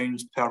 £11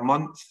 per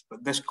month,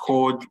 but this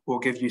code will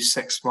give you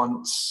 6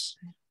 months.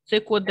 Цей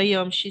код дає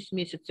вам 6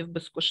 місяців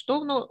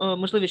безкоштовно,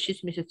 можливість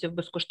 6 місяців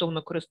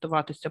безкоштовно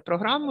користуватися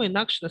програмою,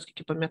 інакше,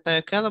 наскільки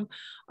пам'ятає Келем,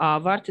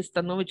 вартість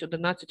становить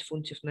 11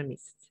 фунтів на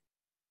місяць.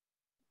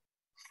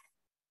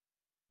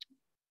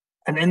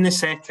 And in the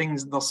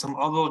settings, there's some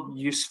other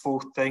useful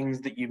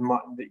things that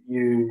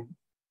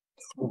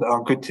that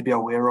are good to be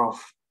aware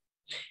of.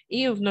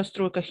 І в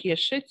настройках є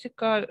ще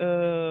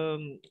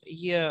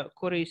є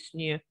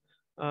корисні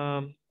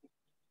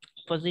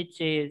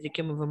позиції, з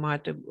якими ви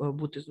маєте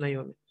бути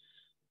знайомі.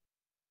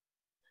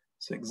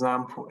 For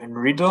example, in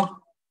Reader.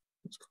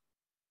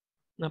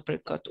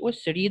 Наприклад,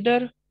 ось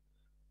Reader.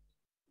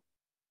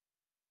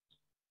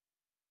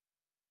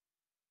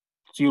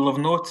 So you'll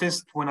have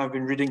noticed when I've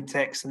been reading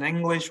text in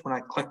English, when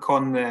I click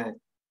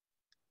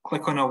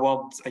on a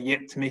word,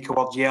 to make a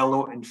word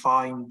yellow and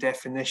find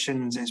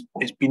definitions,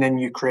 it's been in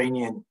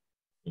Ukrainian.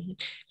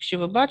 Якщо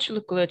ви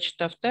бачили, коли я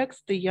читав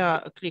тексти,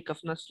 я клікав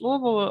на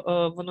слово,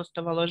 воно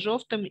ставало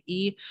жовтим,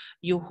 і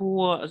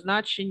його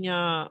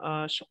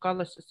значення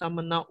шукалося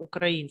саме на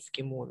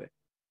українській мові.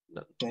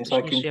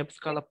 Точніше, я б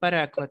сказала,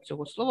 переклад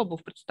цього слова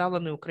був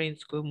представлений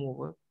українською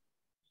мовою.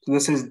 So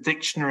this is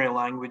dictionary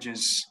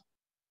languages.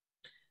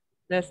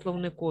 Це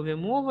словникові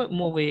мови,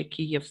 мови,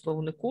 які є в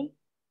словнику.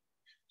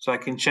 So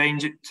I can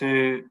change it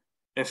to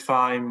if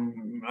I'm,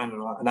 I don't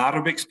know, an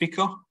Arabic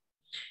speaker.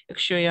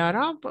 Якщо я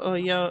араб,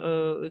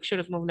 якщо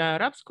розмовляю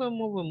арабською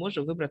мовою,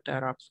 можу вибрати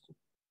арабську.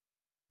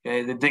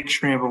 The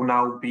dictionary will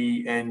now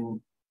be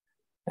in,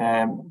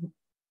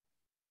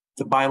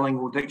 the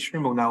bilingual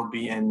dictionary will now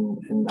be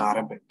in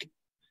Arabic.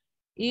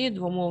 І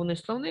двомовний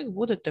словник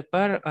буде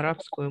тепер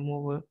арабською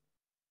мовою.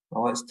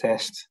 Well, let's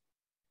test.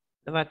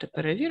 Давайте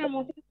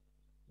перевіримо.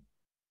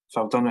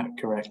 So I've done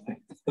it correctly.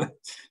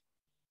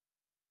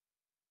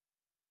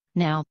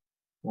 Now.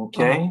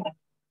 Okay.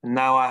 And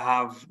now I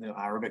have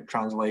Arabic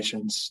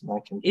translations.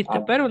 І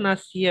тепер у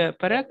нас є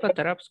переклад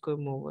арабською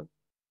мовою.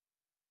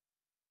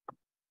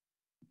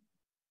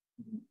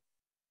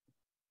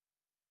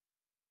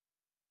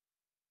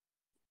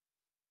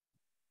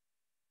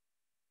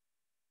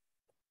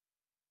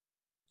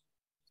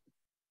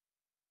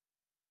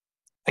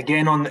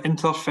 Again, on the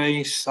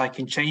interface, I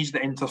can change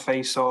the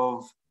interface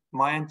of,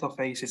 my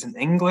interface is in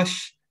English,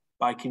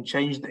 but I can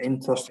change the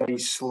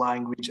interface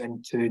language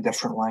into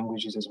different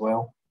languages as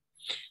well.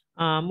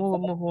 Мова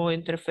мого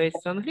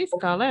інтерфейсу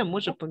англійська, але я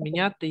можу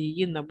поміняти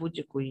її на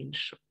будь-яку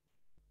іншу.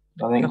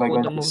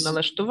 Заходимо в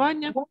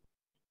налаштування.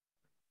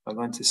 I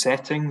go into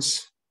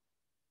settings.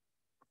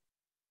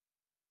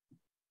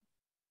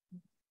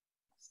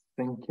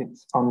 I think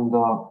it's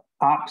under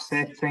app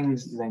settings,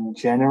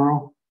 then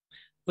general.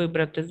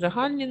 Вибрати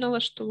загальні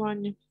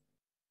налаштування.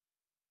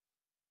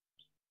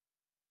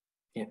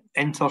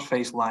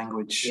 Interface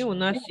language. І у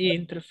нас є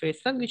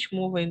інтерфейс. Language,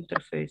 мова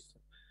інтерфейсу.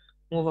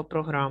 Мова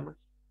програми.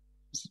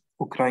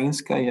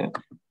 Українська є.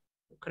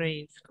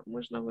 Українська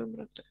можна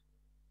вибрати.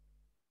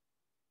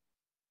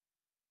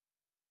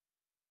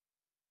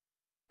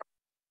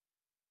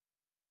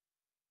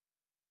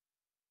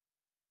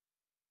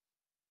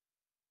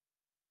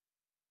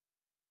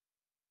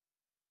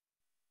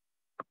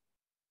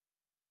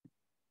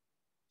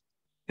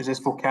 Is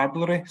this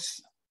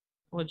vocabularies?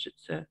 Отже,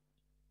 це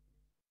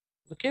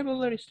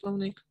vocabulary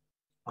словник.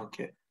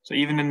 Okay. So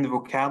even in the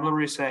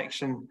vocabulary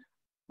section,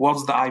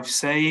 words that I've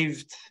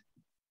saved,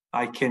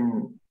 I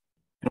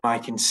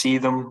can see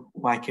them,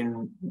 I can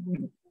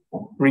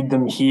read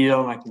them here,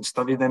 I can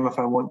study them if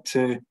I want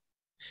to.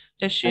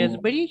 Те, що я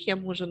зберіг, я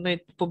можу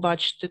навіть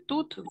побачити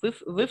тут,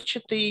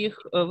 вивчити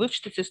їх,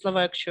 вивчити ці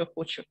слова, якщо я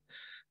хочу.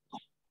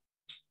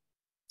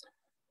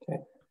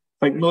 Okay.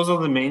 I think those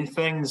are the main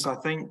things. I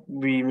think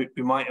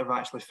we might have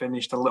actually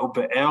finished a little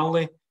bit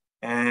early.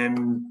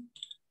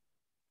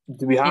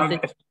 Do we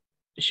have...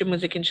 Щоб ми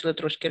закінчили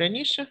трошки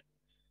раніше.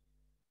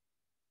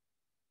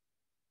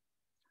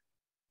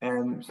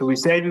 So we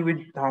said we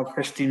would have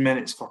 15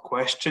 minutes for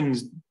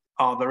questions.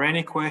 Are there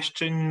any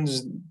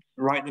questions?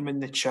 Write them in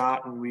the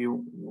chat and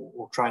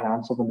we'll try and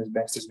answer them as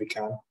best as we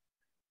can.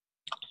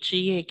 Чи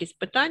є якісь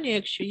питання?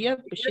 Якщо є,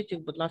 пишіть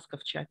їх, будь ласка,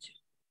 в чаті.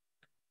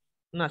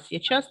 У нас є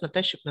час на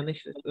те, щоб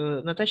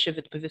на те, щоб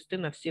відповісти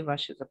на всі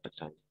ваші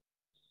запитання.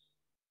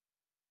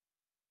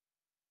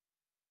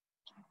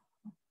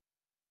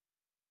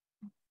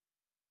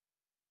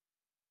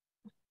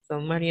 So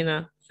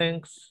Marina,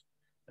 thanks.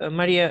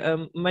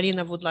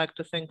 Marina would like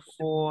to thank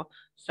for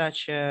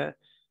such a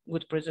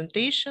good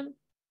presentation,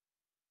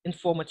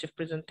 informative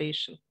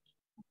presentation.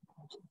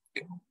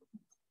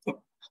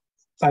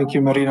 Thank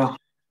you, Marina.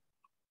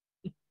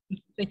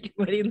 Thank you,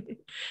 Marina.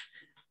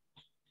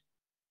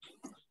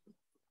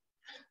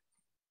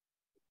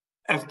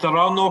 If there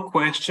are no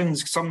questions,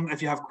 if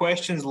you have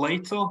questions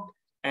later,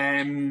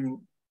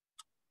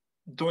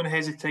 don't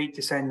hesitate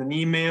to send an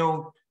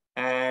email.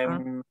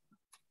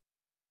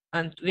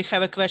 And we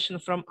have a question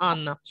from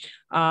Anna.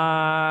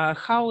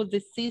 How the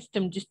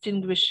system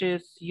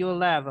distinguishes your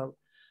level?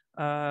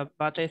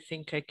 But I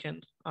think I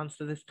can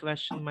answer this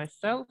question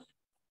myself.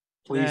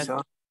 Please.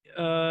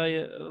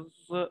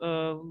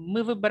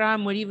 Ми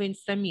вибираємо рівень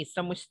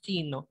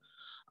самостійно,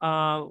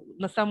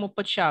 на самому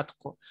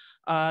початку.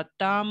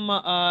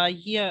 Там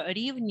є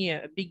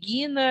рівні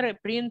beginner,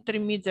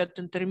 pre-intermediate,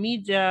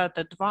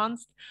 intermediate,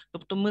 advanced.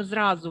 Тобто ми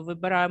зразу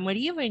вибираємо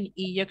рівень,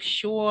 і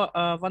якщо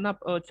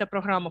ця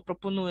програма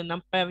пропонує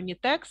нам певні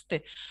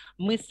тексти,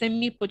 ми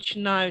самі,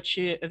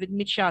 починаючи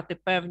відмічати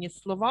певні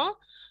слова,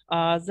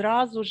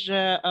 зразу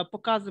ж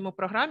показуємо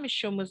програмі,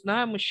 що ми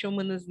знаємо, що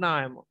ми не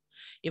знаємо.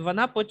 І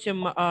вона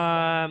потім,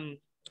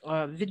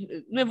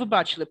 ви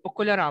бачили по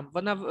кольорам,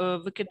 вона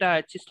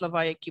викидає ці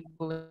слова, які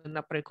були,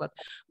 наприклад,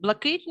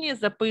 блакитні,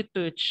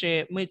 запитує,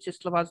 чи ми ці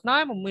слова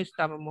знаємо, ми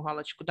ставимо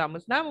галочку, да, ми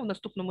знаємо, в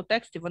наступному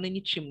тексті вони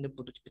нічим не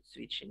будуть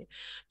підсвічені.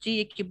 Ті,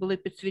 які були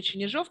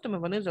підсвічені жовтими,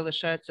 вони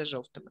залишаються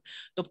жовтими.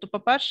 Тобто,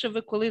 по-перше,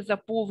 ви коли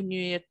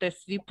заповнюєте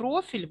свій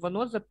профіль,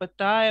 воно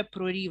запитає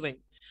про рівень.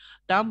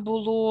 Там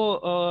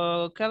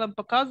було, Келем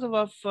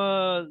показував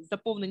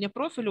заповнення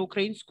профілю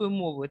українською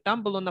мовою.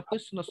 Там було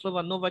написано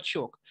слово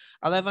 «новачок»,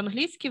 але в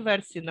англійській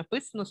версії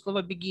написано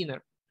слово «beginner».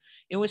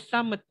 І ось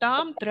саме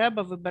там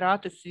треба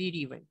вибирати свій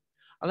рівень.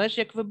 Але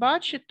ж, як ви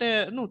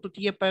бачите, ну, тут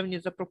є певні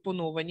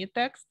запропоновані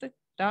тексти,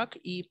 так,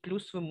 і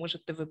плюс ви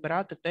можете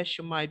вибирати те,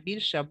 що має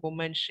більше або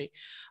менший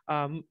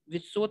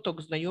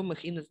відсоток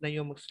знайомих і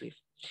незнайомих слів.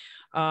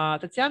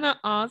 Тетяна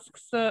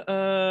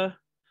asks,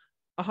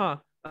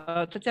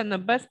 Тетяна,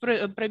 без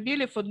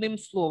пробілів одним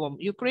словом.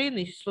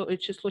 Ukraine і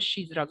число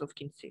 6 зразу в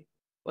кінці.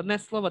 Одне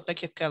слово,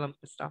 так як Келем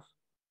писав.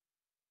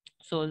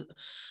 So,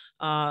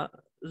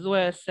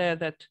 Zoya said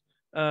that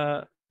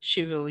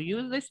she will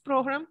use this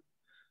program.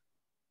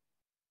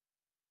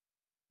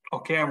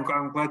 Okay,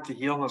 I'm glad to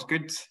hear. That's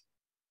good.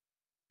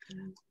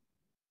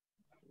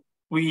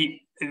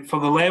 For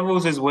the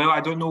levels as well,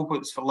 I don't know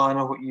what's for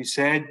Lana, what you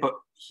said, but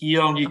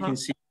here you can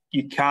see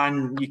you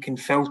can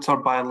filter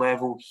by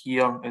level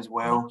here as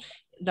well.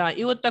 Да,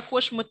 і от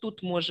також ми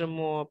тут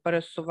можемо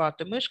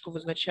пересувати мишку,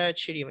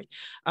 визначаючи рівень.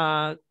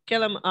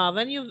 Kelem,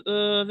 when you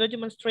were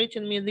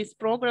demonstrating me this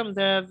program,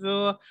 there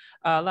were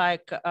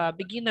like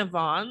beginner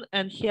 1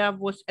 and here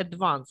was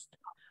advanced.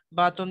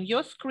 But on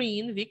your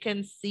screen, we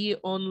can see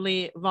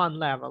only one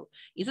level.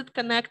 Is it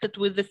connected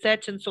with the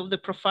settings of the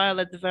profile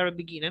at the very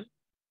beginning?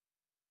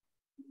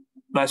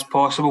 That's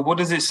possible. What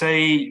does it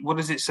say? What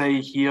does it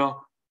say here?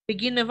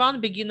 Beginner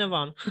 1, beginner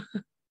 1.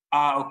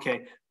 Okay.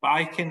 But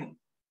I can...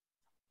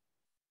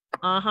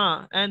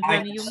 And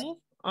when you move,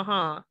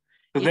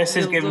 So this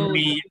is giving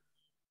me...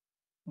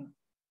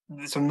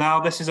 So now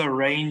this is a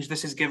range.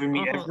 This is giving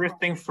me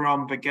everything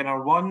from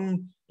beginner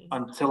 1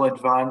 until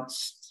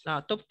advanced.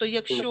 Тобто,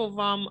 якщо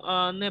вам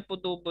не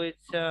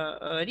подобається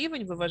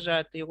рівень, ви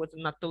вважаєте його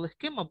занадто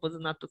легким або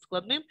занадто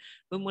складним,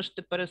 ви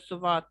можете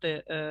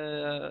пересувати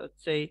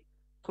цей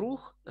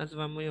круг,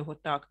 назвемо його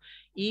так,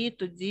 і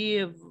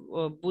тоді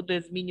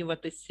буде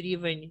змінюватись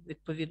рівень,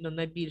 відповідно,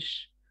 на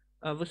більш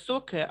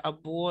високий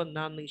або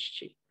на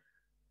нижчий.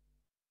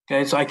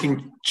 Okay, so I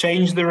can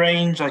change the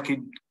range. I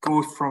could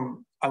go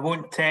from, I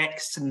want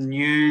text and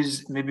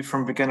news, maybe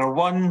from beginner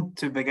 1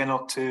 to beginner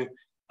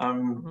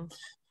 2.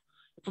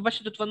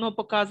 Побачите, тут воно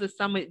показує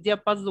саме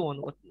діапазон.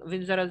 От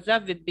він зараз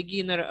взяв від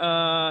beginner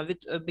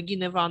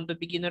 1 до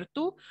beginner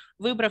 2,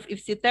 вибрав, і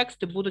всі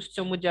тексти будуть в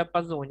цьому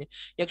діапазоні.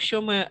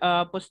 Якщо ми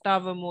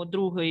поставимо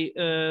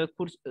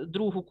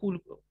другу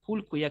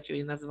кульку, як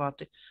її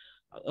назвати,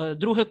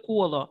 друге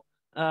коло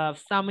в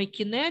самий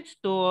кінець,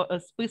 то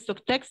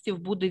список текстів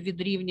буде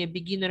від рівня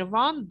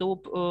beginner 1 до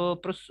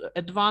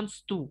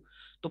advanced 2.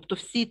 Тобто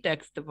всі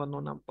тексти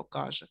воно нам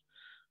покаже.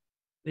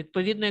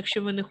 Відповідно,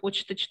 якщо ви не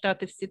хочете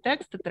читати всі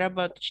тексти,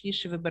 треба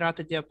точніше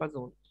вибирати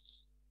діапазон.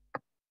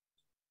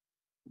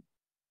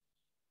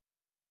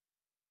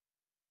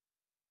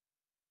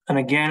 And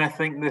again, I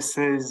think this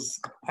is,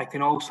 I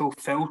can also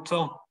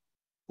filter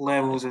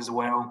levels as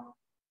well.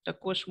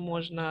 Також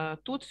можна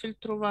тут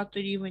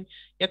фільтрувати рівень.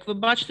 Як ви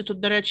бачите, тут,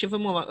 до речі,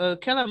 вимова.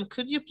 Kelem,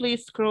 could you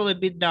please scroll a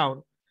bit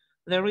down?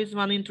 There is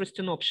one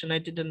interesting option. I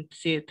didn't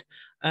see it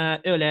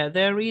earlier.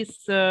 There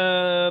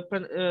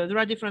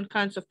are different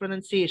kinds of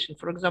pronunciation.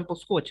 For example,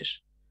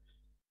 Scottish.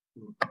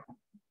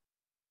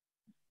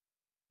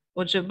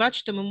 Отже,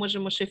 бачите, ми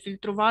можемо ще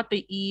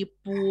фільтрувати і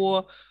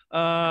по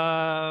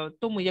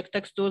тому, як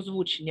тексту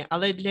озвучення.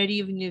 Але для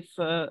рівнів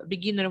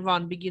beginner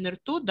 1, beginner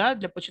 2, да,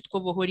 для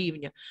початкового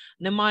рівня,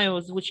 немає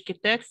озвучки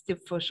текстів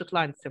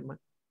шотландцями.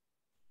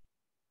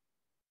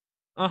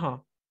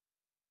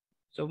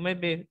 So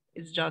maybe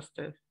it's just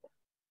a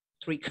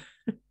trick.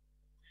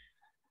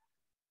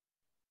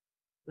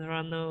 There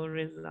are no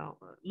results.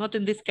 Not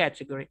in this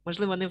category.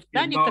 Можливо, не в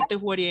даній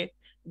категорії,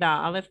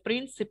 да, але в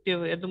принципі,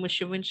 я думаю,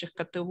 що в інших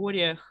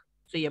категоріях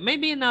це є.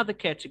 Maybe in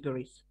other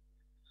categories.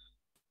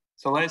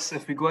 So let's,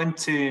 if we go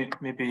into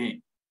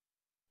maybe...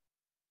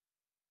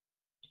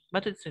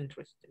 But it's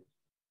interesting.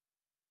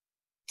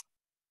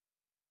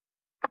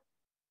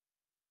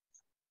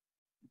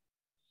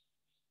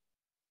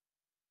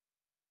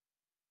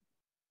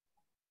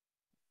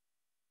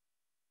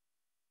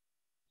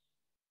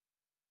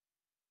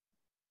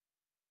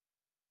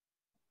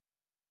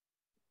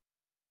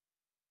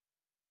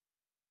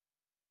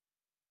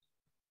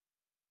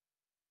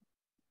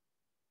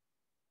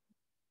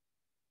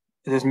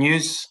 There's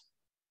news.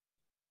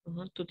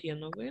 Тут є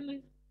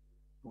новини.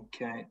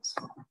 Okay.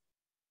 So.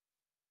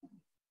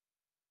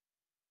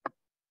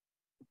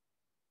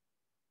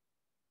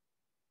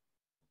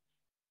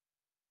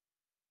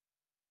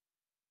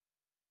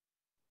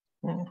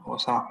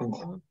 What's happened?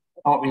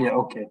 Oh, yeah,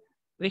 okay.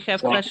 We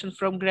have question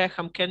from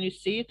Graham. Can you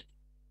see it?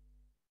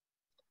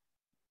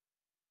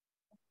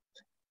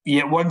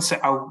 Yeah, one sec.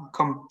 I'll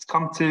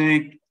come to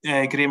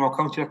Graham. I'll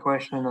come to your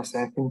question in a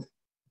second.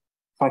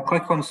 If I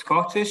click on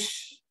Scottish,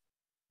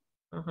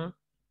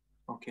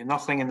 okay,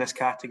 nothing in this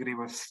category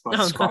with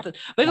No, Scottish.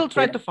 We will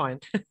try to find.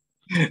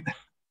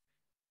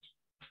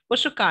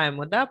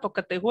 Пошукаємо, да, по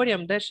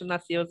категоріям, де ж у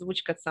нас є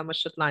озвучка саме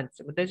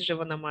шотландцями, десь же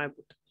вона має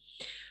бути.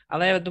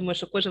 Але я думаю,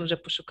 що кожен вже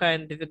пошукає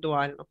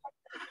індивідуально.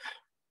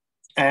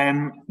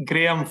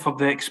 Graham, for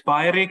the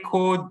expiry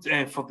code,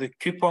 for the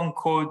coupon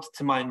code,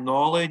 to my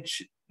knowledge,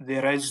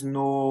 there is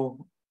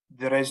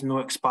no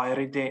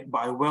expiry date,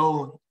 but I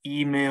will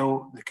email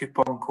the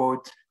coupon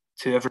code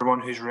to everyone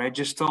who's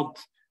registered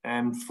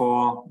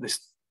for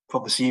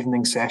this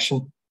evening session.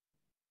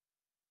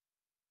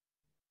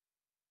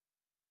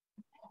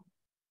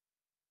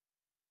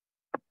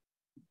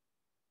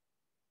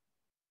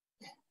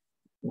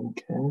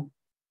 Okay.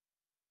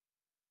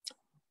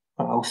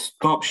 I'll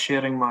stop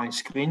sharing my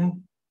screen.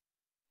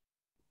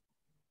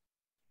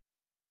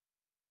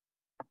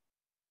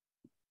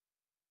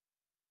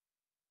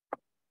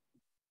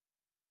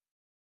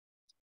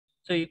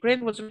 So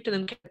Ukraine was written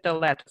in capital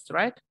letters,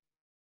 right?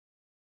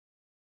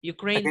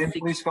 Ukraine Again, 6.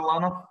 please,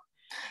 Falana.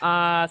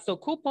 So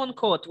coupon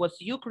code was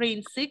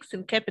Ukraine 6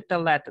 in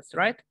capital letters,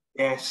 right?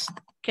 Yes.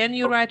 Can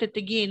you write it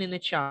again in the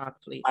chat,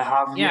 please? I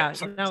have. Yeah,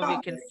 yes, now we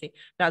can see.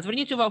 Так,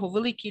 зверніть увагу,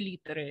 великі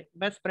літери,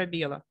 без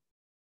пробіла.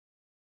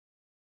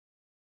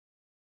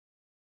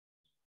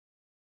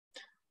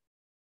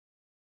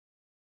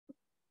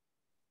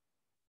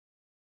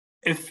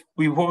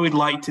 What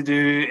we'd like to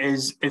do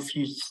is, if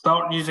you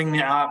start using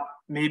the app,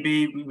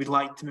 maybe we'd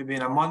like to, maybe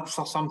in a month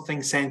or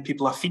something, send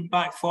people a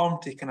feedback form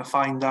to kind of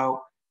find out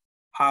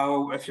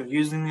how, if you're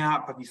using the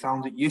app, have you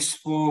found it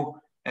useful?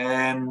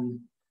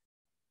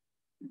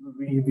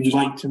 Would you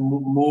like to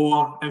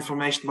more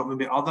information about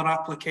maybe other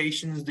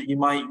applications that you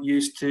might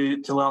use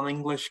to learn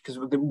English? Because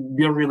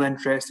we're really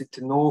interested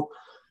to know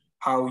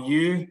how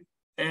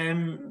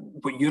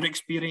what your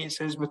experience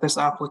is with this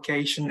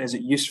application. Is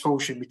it useful?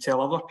 Should we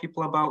tell other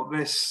people about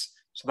this?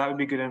 So that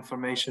would be good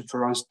information for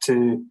us to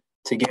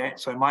get.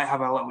 So I might have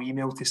a little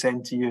email to send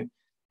to you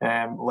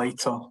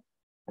later,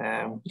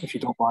 if you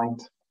don't mind.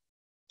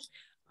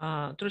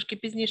 Трошки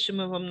пізніше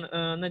ми вам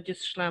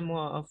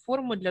надішлемо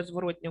форму для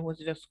зворотнього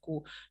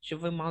зв'язку, щоб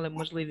ви мали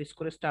можливість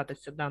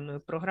користатися даною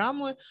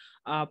програмою,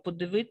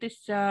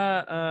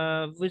 подивитися,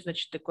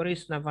 визначити,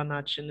 корисна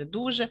вона чи не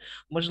дуже,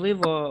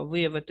 можливо,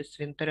 виявити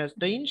свій інтерес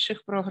до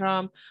інших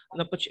програм.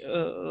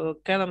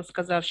 Келем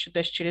сказав, що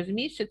десь через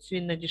місяць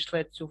він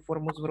надішле цю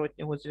форму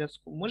зворотнього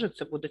зв'язку. Може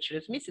це буде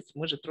через місяць,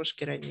 може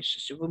трошки раніше,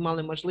 щоб ви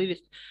мали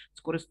можливість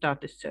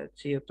скористатися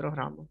цією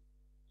програмою.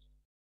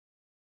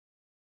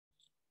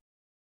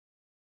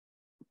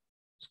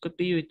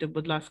 Скопіюйте,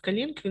 будь ласка,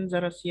 лінк, він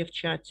зараз є в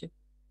чаті.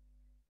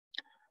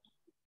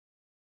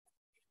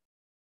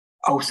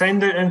 I'll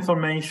send out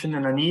information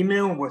in an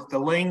email with the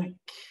link,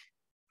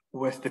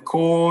 with the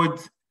code,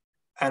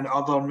 and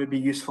other maybe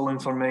useful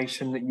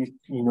information that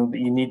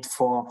you need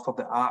for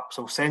the app.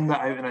 So I'll send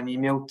that out in an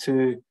email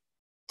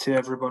to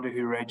everybody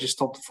who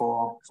registered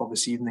for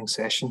this evening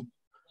session.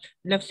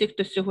 Для всіх,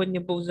 хто сьогодні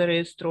був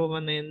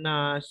зареєстрований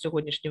на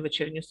сьогоднішню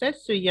вечірню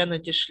сесію, я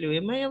надішлю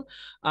емейл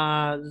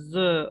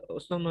з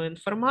основною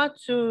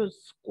інформацією,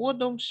 з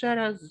кодом ще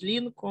раз, з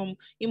лінком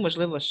і,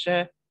 можливо,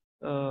 ще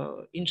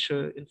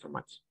іншою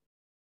інформацією.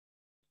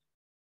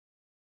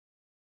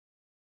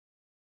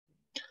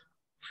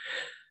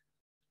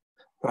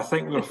 I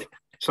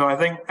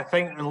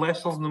think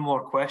unless there's no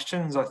more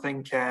questions, I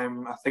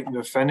think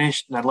we're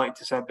finished. And I'd like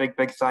to say a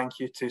big thank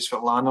you to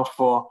Svetlana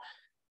for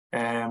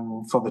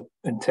the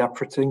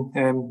interpreting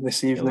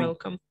this evening. You're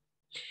welcome.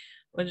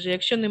 Отже,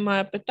 якщо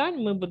немає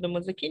питань, ми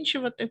будемо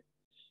закінчувати.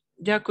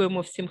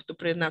 Дякуємо всім, хто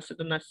приєднався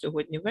до нас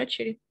сьогодні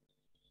ввечері.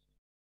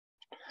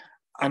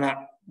 And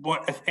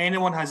if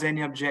anyone has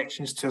any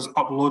objections to us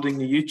uploading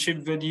the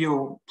YouTube video,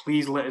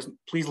 please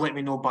let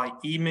me know by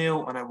email,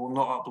 and I will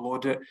not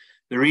upload it.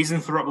 The reason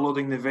for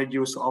uploading the video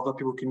is so other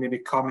people can maybe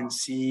come and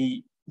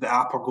see the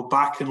app or go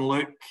back and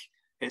look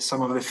at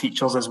some of the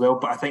features as well.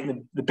 But I think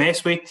the best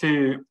way to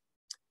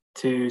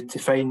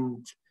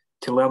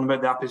learn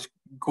about the app is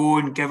go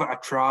and give it a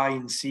try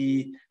and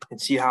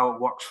see how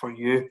it works for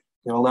you.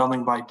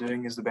 Learning by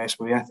doing is the best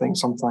way, I think,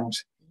 sometimes.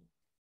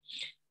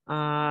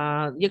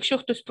 Якщо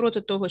хтось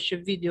проти того, щоб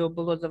відео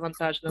було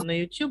завантажено на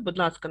YouTube, будь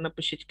ласка,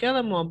 напишіть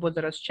Келему або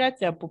зараз в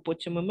чаті, або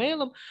потім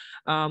емейлом.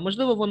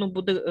 Можливо, воно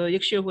буде,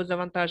 якщо його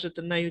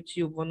завантажити на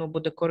YouTube, воно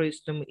буде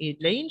корисним і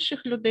для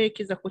інших людей,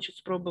 які захочуть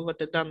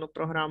спробувати дану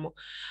програму.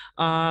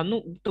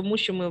 Тому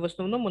що ми в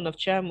основному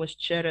навчаємось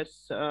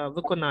через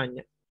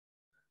виконання,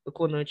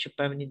 виконуючи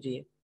певні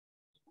дії.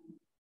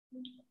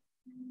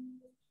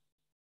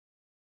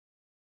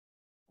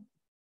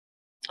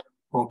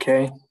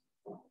 Okay.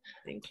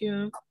 Thank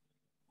you.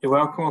 You're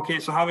welcome. Okay,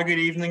 so have a good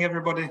evening,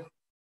 everybody.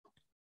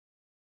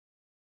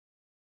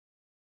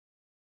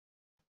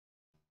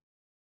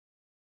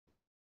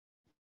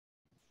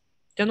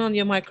 Turn on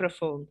your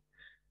microphone.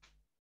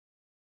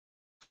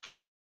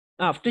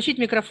 Включіть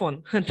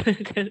мікрофон.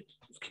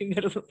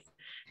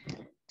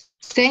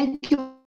 Thank you